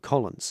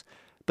pro-Collins.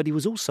 but he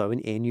was also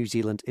an Air New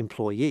Zealand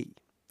employee,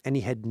 and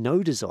he had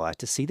no desire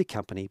to see the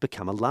company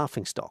become a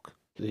laughingstock.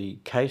 The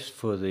case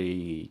for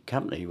the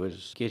company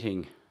was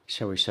getting,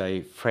 shall we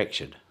say,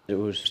 fractured. It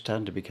was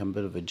starting to become a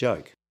bit of a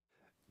joke.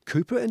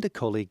 Cooper and a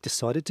colleague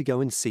decided to go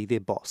and see their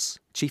boss,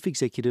 Chief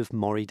Executive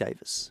Maury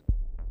Davis.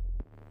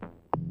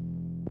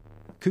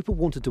 Cooper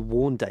wanted to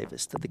warn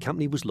Davis that the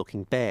company was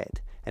looking bad,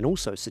 and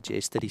also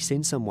suggest that he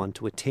send someone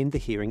to attend the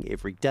hearing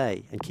every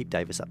day and keep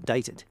Davis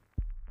updated.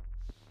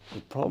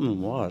 The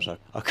problem was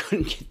I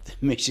couldn't get the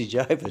message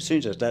over. As soon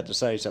as I started to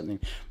say something,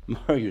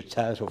 Maury would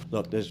start off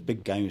like there's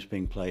big games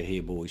being played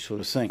here, boys, sort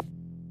of thing.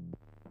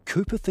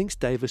 Cooper thinks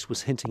Davis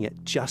was hinting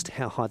at just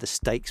how high the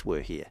stakes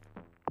were here.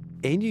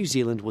 Air New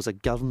Zealand was a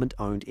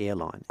government-owned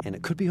airline, and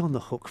it could be on the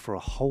hook for a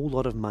whole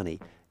lot of money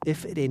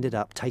if it ended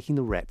up taking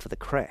the rap for the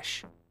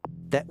crash.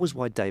 That was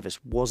why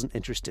Davis wasn't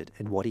interested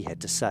in what he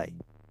had to say.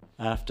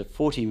 After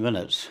 40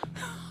 minutes,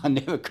 I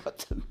never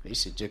got the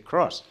message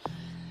across.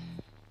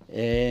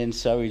 And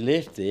so we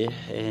left there,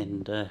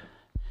 and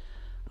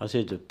I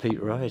said to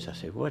Pete Rose, I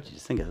said, what did you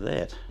think of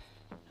that?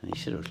 And he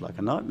said it was like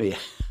a nightmare.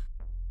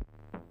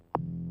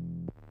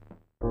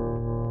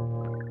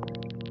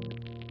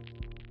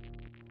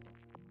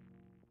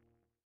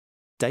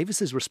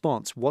 Davis's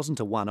response wasn't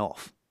a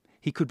one-off.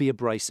 He could be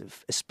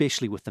abrasive,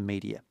 especially with the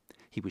media.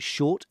 He was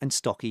short and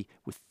stocky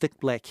with thick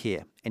black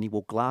hair, and he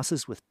wore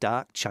glasses with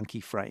dark, chunky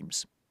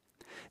frames.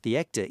 The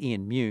actor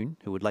Ian Mune,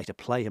 who would later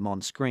play him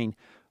on screen,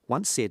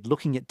 once said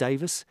looking at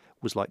Davis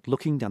was like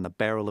looking down the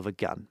barrel of a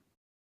gun.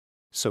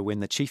 So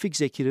when the chief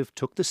executive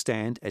took the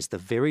stand as the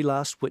very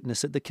last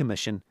witness at the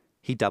commission,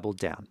 he doubled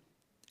down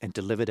and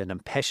delivered an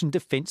impassioned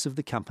defence of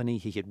the company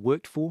he had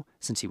worked for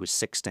since he was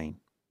 16.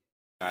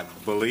 I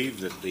believe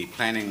that the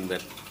planning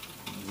that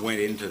went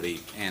into the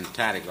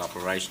Antarctic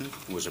operation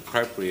was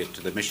appropriate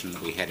to the mission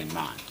that we had in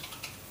mind.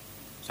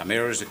 Some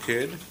errors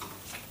occurred.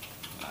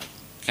 I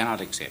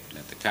cannot accept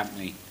that the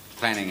company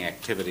planning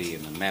activity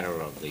in the matter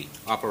of the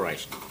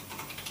operation,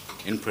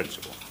 in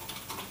principle,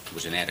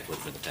 was inadequate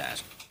for the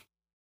task.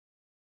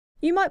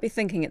 You might be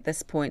thinking at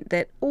this point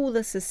that all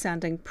this is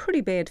sounding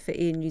pretty bad for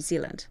Air New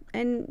Zealand,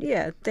 and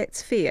yeah,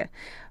 that's fair.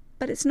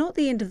 But it's not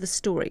the end of the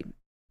story.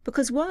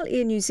 Because while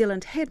Air New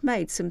Zealand had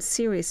made some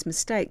serious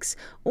mistakes,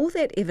 all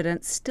that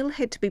evidence still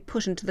had to be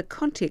put into the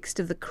context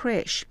of the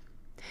crash.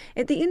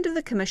 At the end of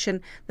the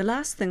commission, the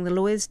last thing the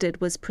lawyers did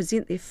was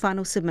present their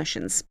final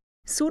submissions,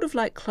 sort of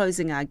like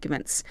closing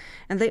arguments,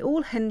 and they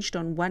all hinged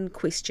on one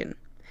question.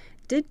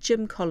 Did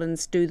Jim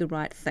Collins do the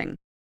right thing?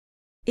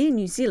 Air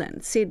New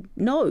Zealand said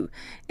no,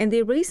 and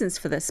their reasons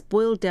for this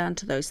boiled down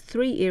to those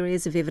three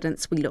areas of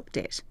evidence we looked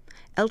at: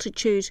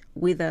 altitude,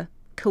 weather,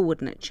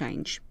 coordinate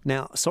change.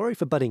 Now, sorry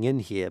for butting in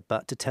here,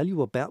 but to tell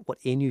you about what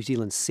Air New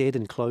Zealand said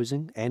in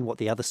closing and what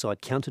the other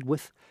side countered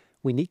with,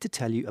 we need to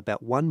tell you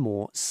about one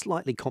more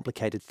slightly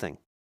complicated thing.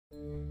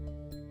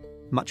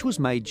 Much was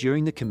made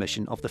during the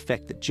commission of the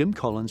fact that Jim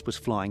Collins was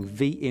flying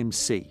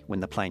VMC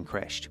when the plane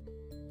crashed.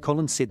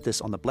 Collins said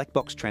this on the black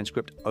box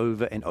transcript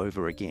over and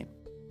over again.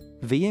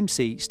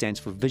 VMC stands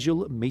for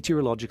Visual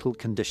Meteorological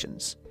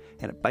Conditions,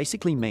 and it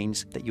basically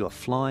means that you are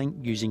flying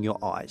using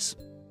your eyes.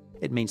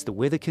 It means the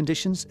weather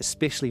conditions,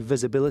 especially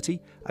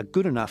visibility, are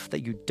good enough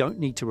that you don't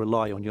need to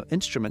rely on your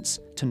instruments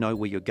to know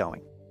where you're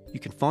going. You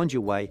can find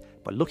your way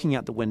by looking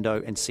out the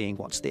window and seeing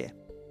what's there.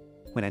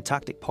 When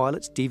Antarctic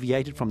pilots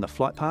deviated from the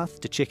flight path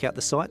to check out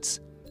the sights,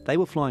 they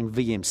were flying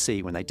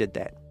VMC when they did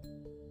that.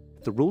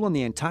 The rule on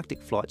the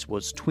Antarctic flights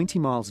was 20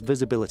 miles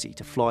visibility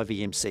to fly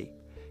VMC,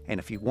 and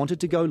if you wanted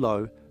to go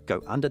low,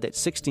 go under that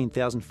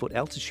 16,000 foot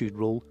altitude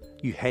rule,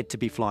 you had to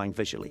be flying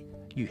visually.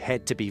 You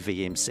had to be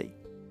VMC.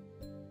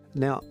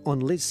 Now,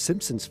 on Les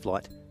Simpson's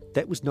flight,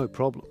 that was no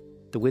problem.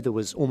 The weather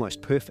was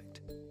almost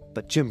perfect.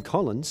 But Jim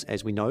Collins,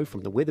 as we know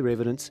from the weather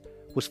evidence,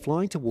 was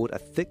flying toward a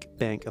thick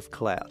bank of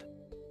cloud.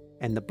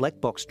 And the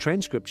black box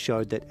transcript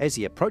showed that as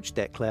he approached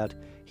that cloud,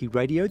 he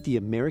radioed the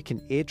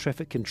American air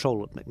traffic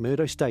control at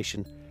McMurdo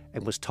Station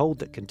and was told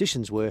that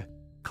conditions were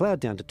cloud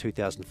down to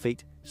 2,000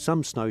 feet,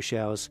 some snow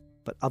showers,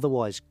 but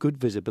otherwise good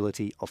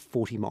visibility of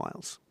 40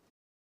 miles.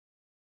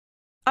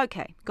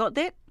 OK, got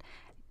that?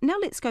 Now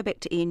let's go back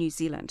to Air New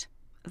Zealand.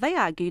 They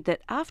argued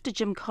that after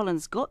Jim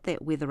Collins got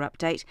that weather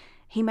update,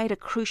 he made a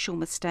crucial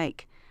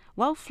mistake.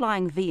 While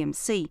flying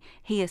VMC,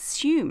 he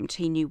assumed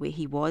he knew where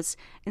he was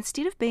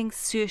instead of being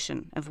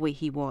certain of where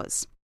he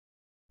was.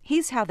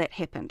 Here's how that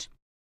happened.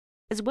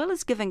 As well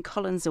as giving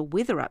Collins a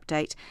weather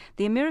update,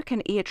 the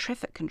American Air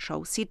Traffic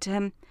Control said to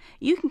him,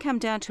 "You can come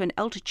down to an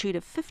altitude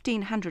of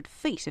 1,500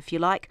 feet, if you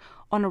like,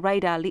 on a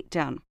radar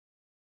letdown."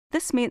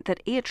 This meant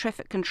that air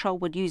traffic control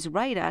would use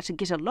radar to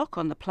get a lock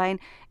on the plane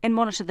and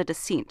monitor the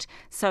descent,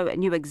 so it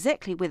knew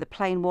exactly where the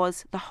plane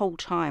was the whole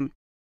time.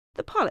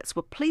 The pilots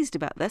were pleased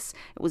about this.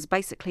 It was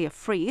basically a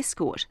free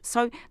escort,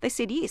 so they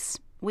said, "Yes,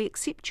 we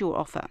accept your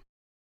offer."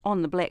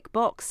 On the black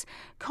box,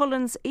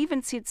 Collins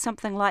even said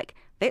something like,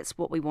 "That's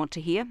what we want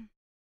to hear."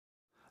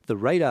 The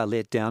radar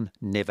letdown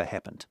never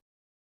happened.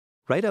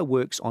 Radar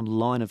works on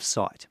line of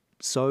sight,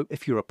 so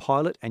if you're a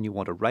pilot and you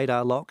want a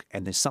radar lock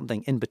and there's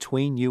something in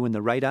between you and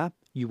the radar,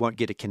 you won't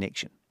get a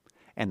connection.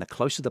 and the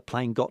closer the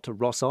plane got to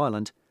Ross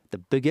Island, the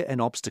bigger an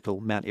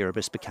obstacle Mount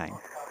Erebus became.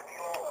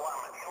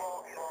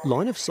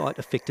 Line of sight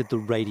affected the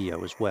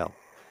radio as well.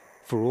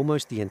 For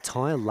almost the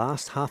entire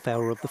last half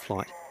hour of the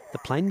flight, the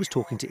plane was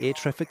talking to air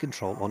traffic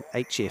control on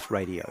HF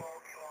radio.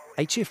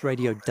 HF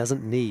radio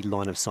doesn't need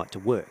line of sight to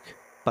work,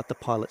 but the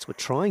pilots were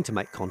trying to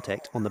make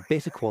contact on the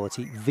better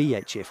quality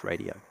VHF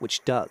radio,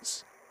 which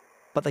does.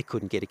 But they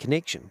couldn't get a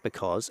connection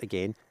because,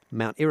 again,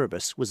 Mount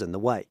Erebus was in the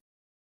way.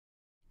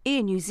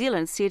 Air New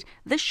Zealand said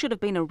this should have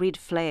been a red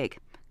flag.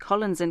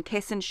 Collins and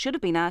Cassin should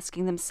have been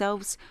asking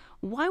themselves,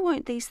 why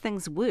won't these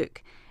things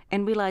work?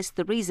 And realised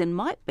the reason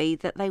might be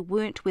that they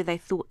weren't where they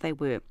thought they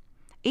were.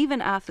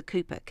 Even Arthur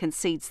Cooper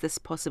concedes this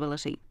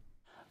possibility.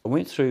 I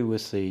went through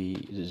with the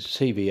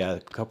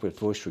CVR, corporate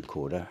voice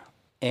recorder,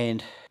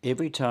 and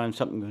every time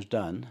something was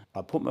done,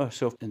 I put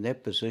myself in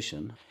that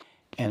position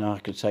and I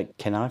could say,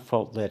 can I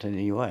fault that in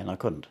any way? And I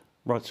couldn't,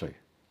 right through.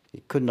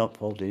 It could not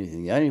fault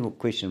anything. The only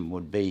question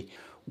would be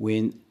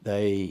when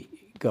they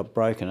got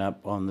broken up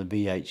on the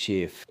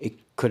VHF,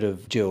 it could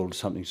have jilled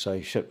something,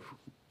 say, shit,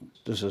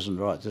 this isn't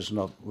right, this is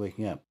not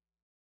working out.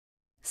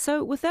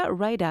 So without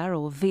radar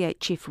or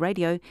VHF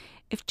radio,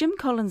 if Jim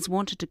Collins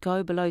wanted to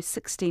go below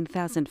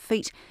 16,000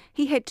 feet,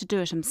 he had to do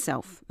it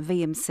himself,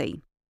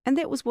 VMC. And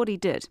that was what he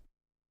did.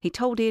 He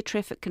told Air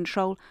Traffic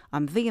Control,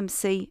 I'm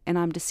VMC and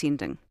I'm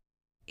descending.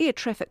 Air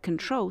Traffic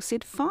Control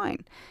said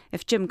fine.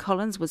 If Jim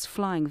Collins was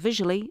flying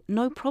visually,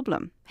 no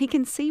problem. He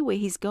can see where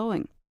he's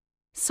going.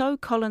 So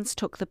Collins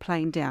took the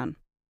plane down.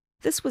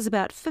 This was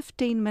about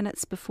 15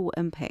 minutes before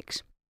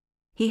impact.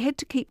 He had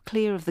to keep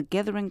clear of the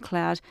gathering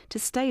cloud to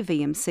stay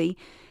VMC,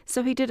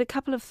 so he did a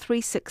couple of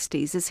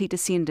 360s as he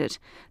descended,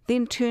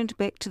 then turned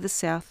back to the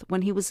south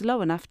when he was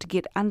low enough to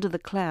get under the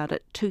cloud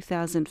at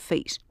 2,000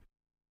 feet.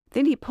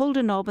 Then he pulled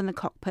a knob in the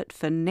cockpit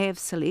for nav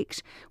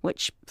select,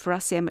 which, for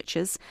us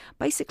amateurs,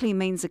 basically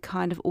means a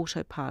kind of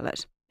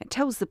autopilot. It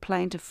tells the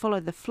plane to follow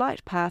the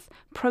flight path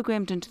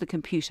programmed into the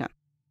computer.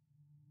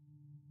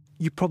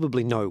 You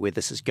probably know where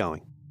this is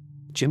going.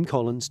 Jim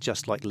Collins,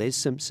 just like Les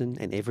Simpson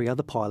and every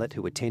other pilot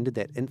who attended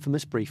that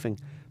infamous briefing,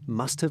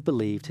 must have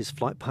believed his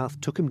flight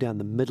path took him down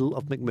the middle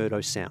of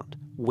McMurdo Sound,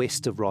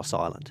 west of Ross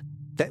Island.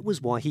 That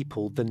was why he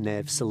pulled the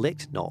nav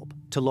select knob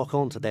to lock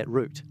onto that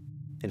route.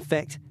 In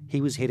fact, he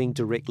was heading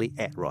directly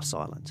at Ross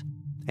Island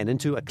and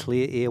into a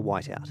clear air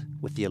whiteout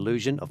with the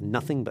illusion of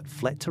nothing but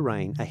flat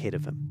terrain ahead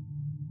of him.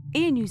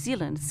 Air New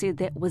Zealand said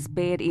that was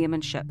bad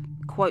airmanship.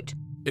 Quote,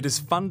 "It is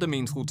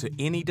fundamental to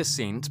any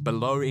descent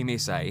below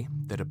MSA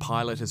that a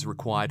pilot is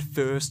required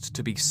first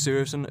to be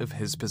certain of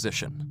his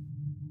position."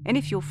 And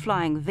if you're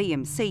flying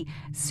VMC,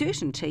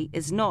 certainty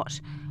is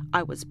not,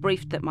 I was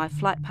briefed that my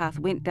flight path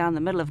went down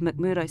the middle of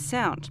McMurdo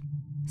Sound.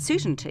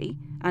 Certainty,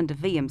 under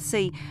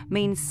VMC,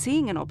 means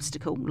seeing an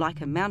obstacle,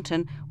 like a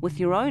mountain, with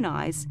your own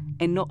eyes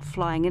and not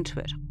flying into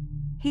it.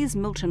 Here's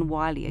Milton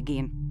Wiley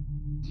again.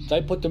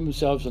 They put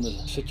themselves in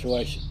a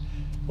situation.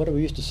 What do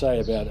we used to say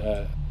about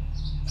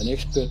an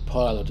expert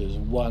pilot is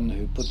one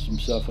who puts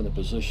himself in a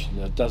position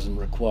that doesn't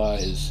require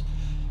his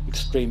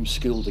extreme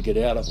skill to get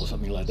out of, or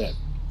something like that.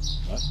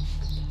 Right?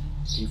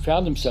 He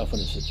found himself in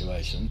a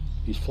situation.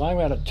 He's flying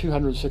around at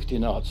 260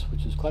 knots,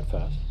 which is quite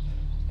fast,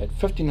 at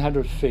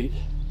 1,500 feet,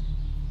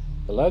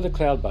 below the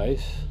cloud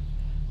base,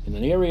 in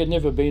an area he'd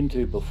never been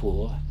to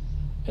before,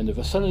 in the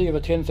vicinity of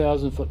a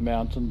 10,000-foot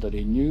mountain that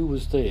he knew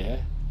was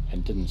there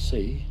and didn't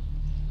see.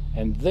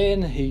 And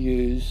then he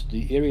used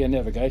the area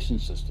navigation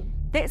system.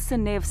 That's the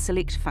nav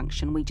select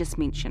function we just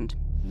mentioned.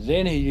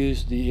 Then he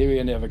used the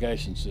area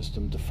navigation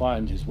system to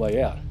find his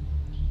way out,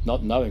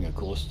 not knowing, of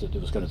course, that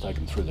it was going to take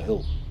him through the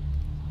hill.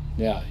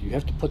 Now, you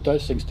have to put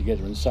those things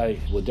together and say,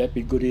 would that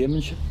be good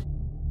airmanship?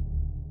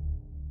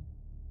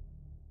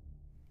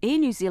 Air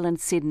New Zealand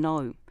said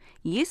no.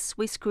 Yes,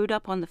 we screwed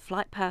up on the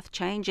flight path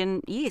change,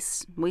 and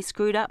yes, we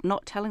screwed up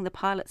not telling the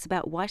pilots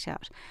about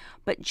whiteout.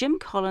 But Jim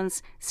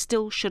Collins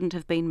still shouldn't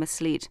have been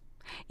misled.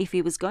 If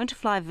he was going to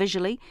fly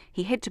visually,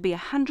 he had to be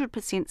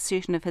 100%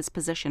 certain of his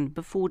position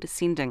before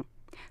descending.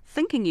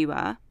 Thinking you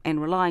are,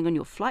 and relying on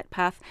your flight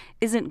path,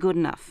 isn't good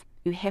enough.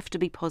 You have to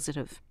be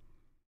positive.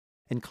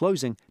 In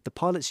closing, the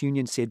pilots'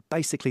 union said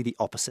basically the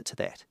opposite to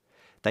that.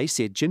 They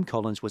said Jim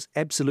Collins was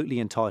absolutely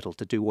entitled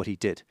to do what he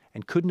did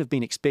and couldn't have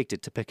been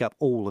expected to pick up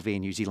all of Air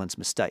New Zealand's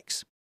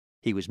mistakes.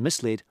 He was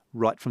misled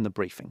right from the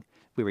briefing,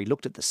 where he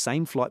looked at the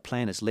same flight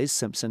plan as Les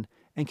Simpson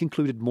and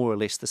concluded more or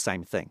less the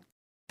same thing,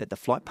 that the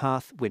flight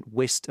path went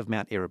west of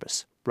Mount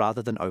Erebus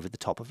rather than over the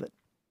top of it.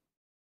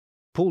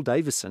 Paul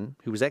Davison,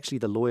 who was actually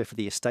the lawyer for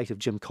the estate of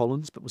Jim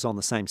Collins but was on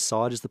the same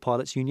side as the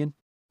pilots' union,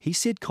 he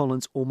said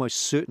Collins almost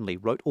certainly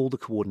wrote all the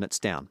coordinates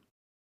down.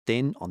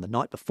 Then, on the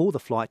night before the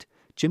flight,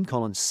 Jim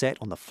Collins sat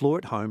on the floor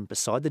at home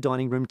beside the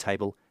dining room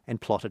table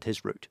and plotted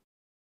his route.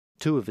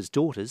 Two of his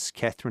daughters,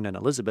 Catherine and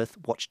Elizabeth,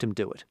 watched him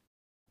do it.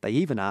 They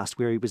even asked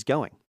where he was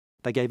going.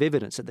 They gave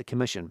evidence at the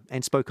commission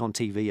and spoke on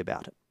TV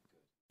about it.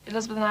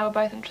 Elizabeth and I were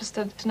both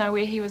interested to know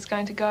where he was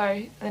going to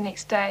go the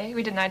next day.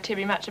 We didn't know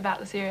terribly much about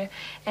this area.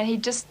 And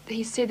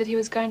he said that he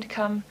was going to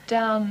come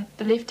down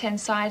the left-hand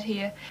side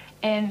here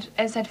And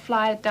as they'd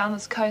fly down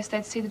this coast,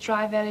 they'd see the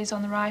dry valleys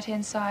on the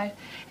right-hand side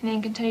and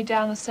then continue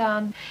down the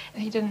Sound.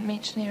 He didn't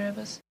mention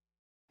Erebus.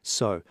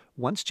 So,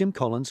 once Jim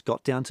Collins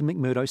got down to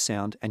McMurdo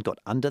Sound and got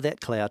under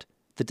that cloud,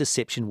 the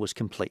deception was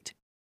complete.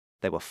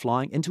 They were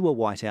flying into a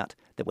whiteout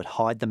that would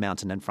hide the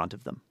mountain in front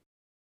of them.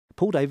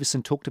 Paul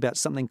Davison talked about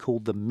something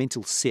called the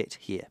mental set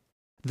here.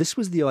 This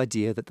was the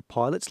idea that the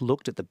pilots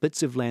looked at the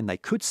bits of land they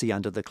could see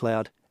under the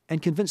cloud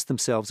and convinced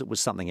themselves it was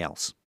something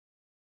else.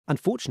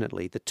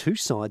 Unfortunately, the two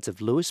sides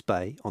of Lewis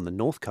Bay on the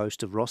north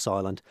coast of Ross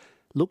Island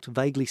looked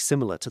vaguely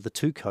similar to the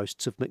two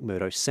coasts of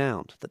McMurdo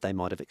Sound that they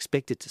might have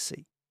expected to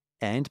see.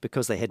 And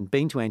because they hadn't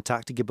been to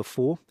Antarctica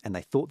before and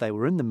they thought they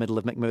were in the middle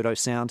of McMurdo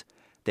Sound,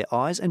 their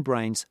eyes and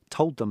brains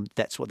told them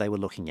that's what they were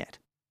looking at.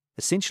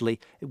 Essentially,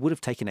 it would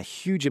have taken a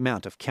huge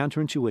amount of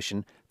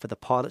counterintuition for the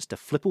pilots to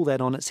flip all that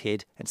on its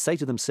head and say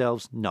to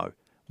themselves, no,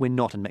 we're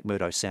not in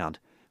McMurdo Sound.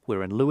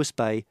 We're in Lewis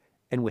Bay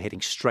and we're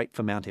heading straight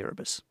for Mount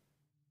Erebus.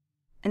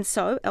 And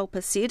so,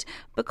 Alper said,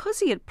 because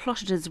he had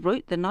plotted his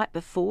route the night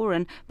before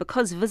and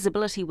because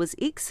visibility was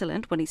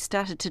excellent when he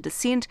started to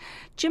descend,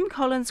 Jim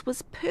Collins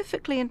was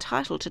perfectly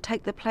entitled to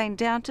take the plane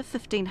down to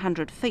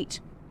 1,500 feet.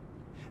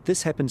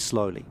 This happened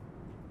slowly.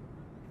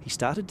 He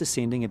started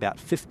descending about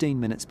 15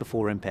 minutes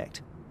before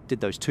impact, did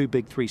those two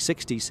big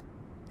 360s,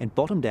 and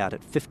bottomed out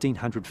at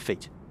 1,500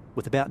 feet,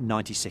 with about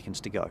 90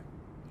 seconds to go.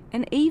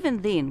 And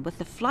even then, with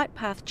the flight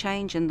path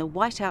change and the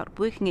whiteout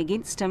working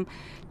against him,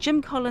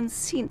 Jim Collins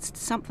sensed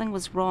something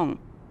was wrong.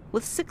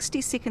 With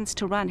 60 seconds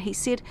to run, he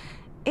said,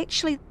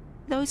 actually,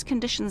 those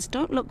conditions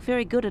don't look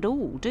very good at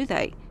all, do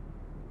they?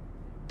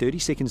 30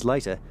 seconds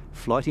later,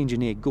 flight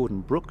engineer Gordon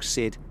Brooks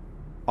said,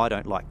 I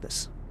don't like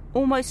this.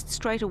 Almost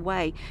straight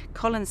away,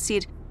 Collins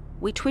said,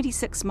 we're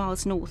 26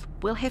 miles north,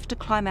 we'll have to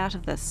climb out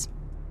of this.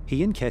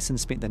 He and Casson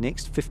spent the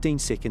next 15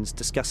 seconds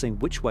discussing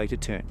which way to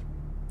turn.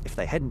 If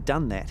they hadn't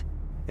done that,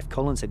 if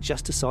Collins had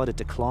just decided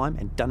to climb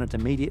and done it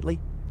immediately,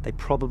 they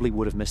probably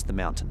would have missed the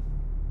mountain.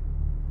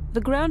 The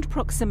ground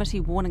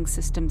proximity warning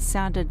system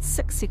sounded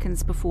 6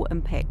 seconds before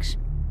impact.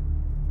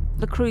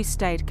 The crew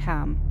stayed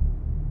calm.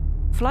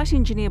 Flight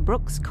engineer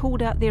Brooks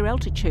called out their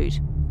altitude,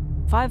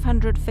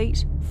 500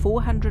 feet,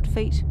 400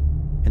 feet.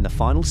 In the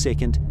final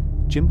second,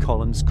 Jim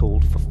Collins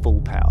called for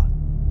full power.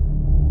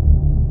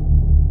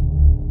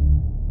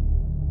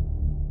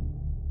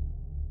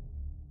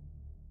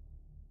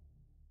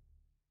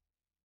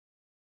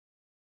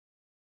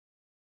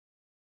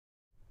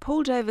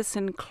 Paul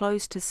Davison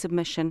closed his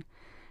submission.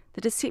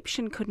 The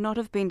deception could not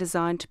have been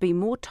designed to be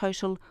more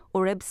total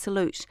or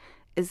absolute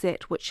as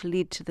that which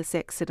led to this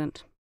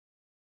accident.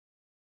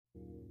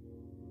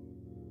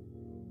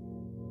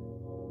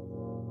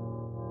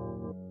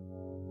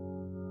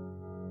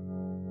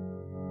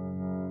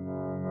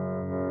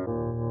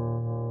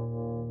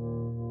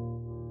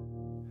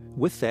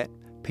 With that,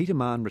 Peter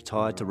Mahon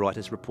retired to write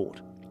his report.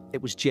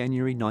 It was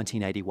January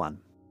 1981.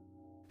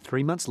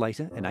 3 months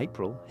later, in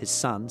April, his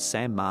son,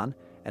 Sam Mahon,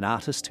 an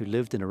artist who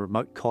lived in a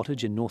remote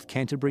cottage in North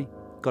Canterbury,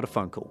 got a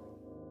phone call.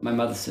 My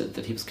mother said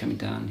that he was coming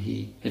down.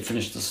 He had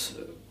finished this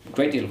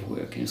great deal of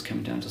work and he was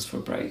coming down just for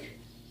a break.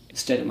 He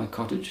stayed at my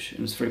cottage and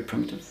it was very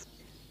primitive.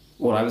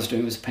 All I was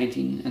doing was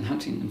painting and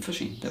hunting and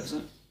fishing, that was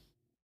it.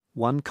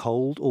 One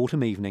cold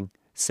autumn evening,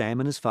 Sam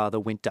and his father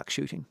went duck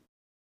shooting.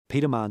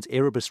 Peter Mahon's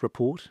Erebus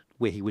report,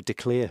 where he would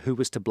declare who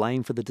was to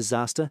blame for the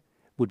disaster,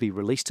 would be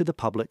released to the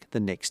public the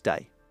next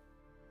day.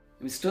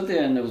 We stood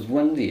there and it was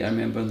windy, I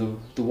remember,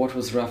 the water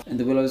was rough and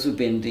the willows were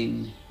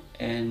bending,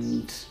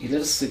 and he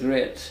lit a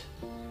cigarette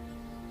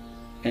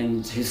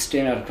and he was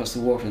staring out across the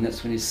water, and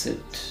that's when he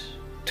said,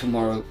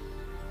 tomorrow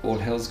all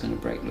hell's going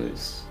to break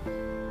loose.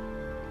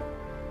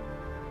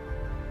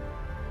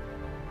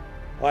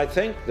 I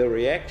think the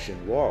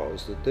reaction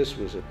was that this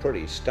was a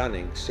pretty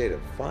stunning set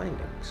of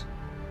findings.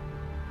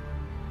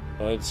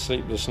 I had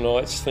sleepless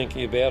nights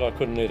thinking about it. I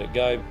couldn't let it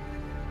go.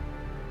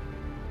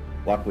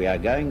 What we are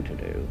going to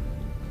do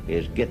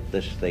is get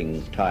this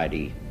thing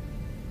tidy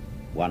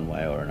one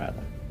way or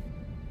another.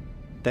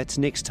 That's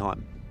next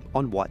time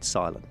on White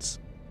Silence.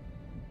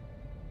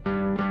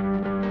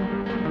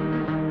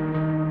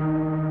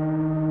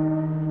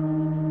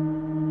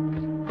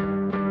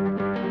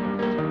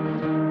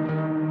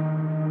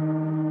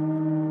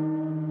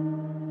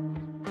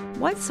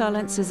 White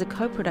Silence is a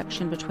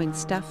co-production between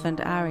Stuff and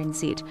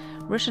RNZ,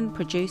 written,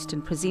 produced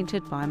and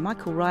presented by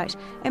Michael Wright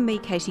and me,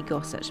 Katy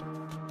Gosset.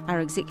 Our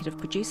executive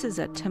producers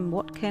are Tim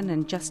Watkin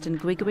and Justin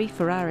Gregory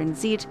for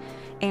RNZ,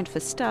 and for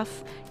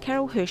Stuff,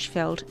 Carol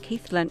Hirschfeld,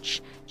 Keith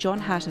Lynch, John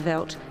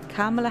Hartevelt,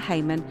 Carmela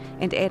Heyman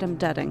and Adam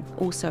Dudding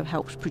also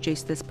helped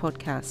produce this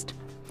podcast.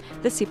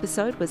 This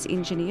episode was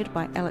engineered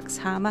by Alex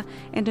Harmer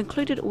and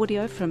included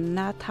audio from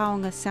Ngā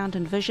Taonga Sound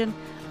and Vision,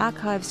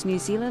 Archives New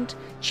Zealand,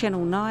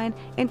 Channel 9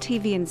 and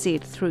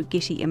TVNZ through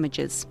Getty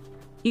Images.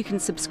 You can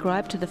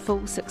subscribe to the full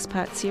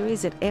 6-part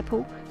series at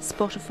Apple,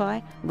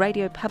 Spotify,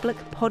 Radio Public,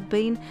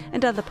 Podbean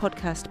and other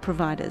podcast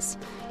providers.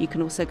 You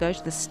can also go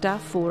to the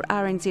Stuff or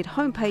RNZ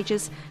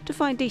homepages to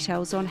find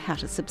details on how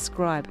to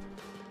subscribe.